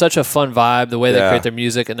it's such a fun vibe, the way they Yeah. create their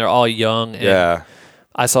music, and they're all young. And yeah.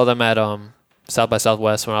 I saw them at South by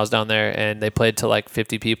Southwest when I was down there, and they played to like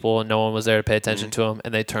 50 people, and no one was there to pay attention to them,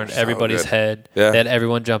 and they turned everybody's good. head. Yeah. They had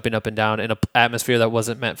everyone jumping up and down in an atmosphere that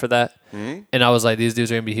wasn't meant for that. And I was like, these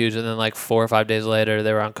dudes are gonna be huge. And then like 4 or 5 days later,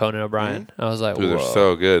 they were on Conan O'Brien. I was like, Dude, whoa, they're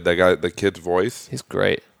so good. That guy, the kid's voice. he's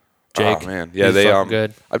great. Jake, Oh man, yeah, he's they fucking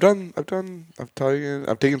good. I've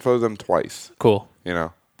taken photos of them twice. Cool. You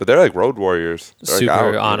know, but they're like road warriors. They're Super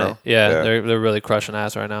like out, on you it. know? Yeah, they're really crushing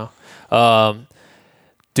ass right now.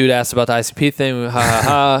 Dude asked about the ICP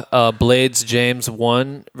thing. Blades James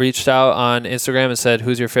 1 reached out on Instagram and said,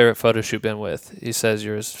 "Who's your favorite photo shoot been with?" He says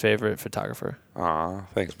you're his favorite photographer. Aw,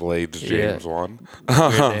 thanks, Blades Yeah. James 1.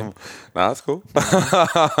 Weird name. Nah, that's cool.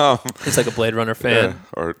 He's like a Blade Runner fan. Yeah.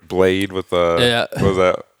 Or Blade with the Yeah. what was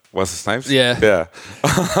that? Wesley Snipes? Yeah. Yeah.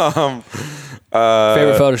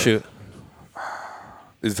 Favorite photo shoot?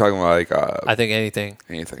 He's talking about like I think anything.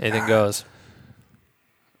 anything. Anything goes.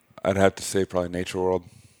 I'd have to say probably Nature World.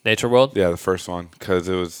 Nature World? Yeah, the first one because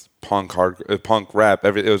it was punk rap.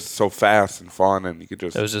 It was so fast and fun, and you could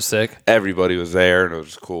just It was just sick. everybody was there, and it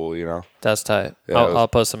was cool. You know. That's tight. Yeah, it was- I'll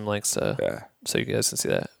post some links Yeah. so you guys can see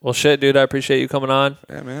that. Well, shit, dude, I appreciate you coming on.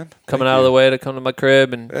 Yeah, man. Coming Thank out of you. the way to come to my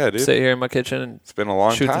crib and Yeah, dude. sit here in my kitchen and It's been a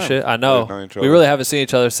long shoot time. the shit. I We've know. known each We other. really haven't seen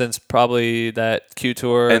each other since probably that Q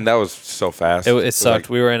tour. And that was so fast. it was sucked. like-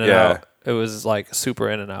 We were in and yeah. out. It was like super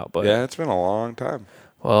in and out. But Yeah, it's been a long time.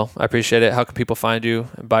 well, I appreciate it. How can people find you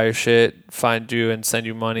and buy your shit, find you and send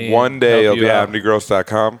you money? One and day help it'll you be out?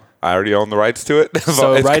 AmdyGross.com. I already own the rights to it.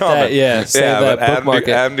 So it's write that, coming. yeah, save that, but bookmark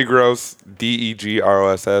it. AmdyGross,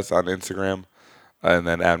 DEGROSS on Instagram. And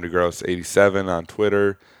then AmdyGross87 on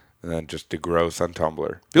Twitter. And then just DeGross on Tumblr.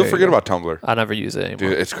 People There you forget go. about Tumblr. I never use it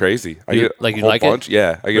anymore. Dude, it's crazy. I You- get like, a you whole like it? bunch.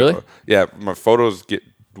 Yeah. I get, Really? Yeah, my photos get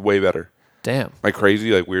way better. Damn. My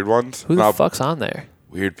crazy, like, weird ones. Who the No, fuck's on there?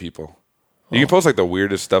 Weird people. You can post, like, the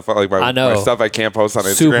weirdest stuff. Like, I know. my stuff I can't post on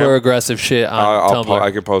Instagram. Super aggressive shit on Tumblr.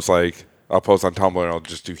 I can post I'll post on Tumblr and I'll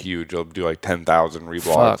just do huge. I'll do like 10,000 reblogs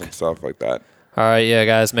Fuck. and stuff like that. All right, yeah,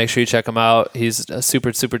 guys, make sure you check him out. He's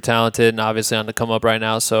super, super talented and obviously on the come up right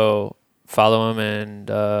now. So follow him and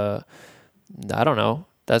I don't know.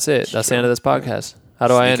 That's it. That's the end of this podcast. How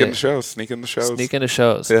do I end Sneak in it? the shows. Sneak in the shows. Sneak into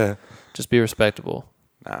shows. Yeah. Just be respectable.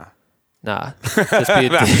 Nah. Nah. Just be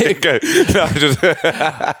a dick. Okay. No, just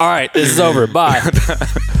All right, this is over. Bye.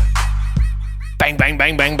 Bang, bang,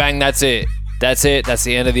 bang, bang, bang. That's it. That's it. That's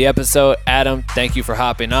the end of the episode. Adam, thank you for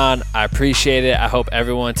hopping on. I appreciate it. I hope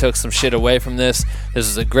everyone took some shit away from this. This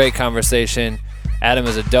was a great conversation. Adam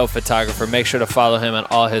is a dope photographer. Make sure to follow him on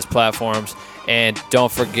all his platforms. And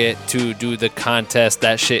don't forget to do the contest.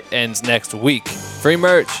 That shit ends next week. Free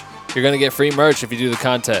merch. You're going to get free merch if you do the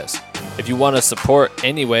contest. If you want to support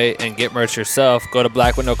anyway and get merch yourself, go to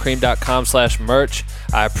blackwithnocream.com/merch.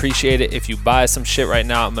 I appreciate it. If you buy some shit right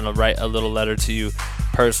now, I'm going to write a little letter to you,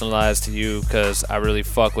 personalized to you, because I really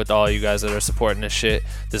fuck with all you guys that are supporting this shit.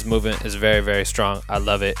 This movement is very, very strong. I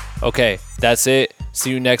love it. Okay, that's it.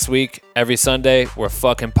 See you next week. Every Sunday, we're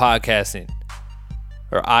fucking podcasting.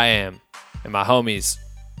 Or I am. And my homies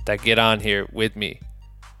that get on here with me.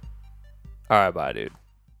 All right, bye, dude.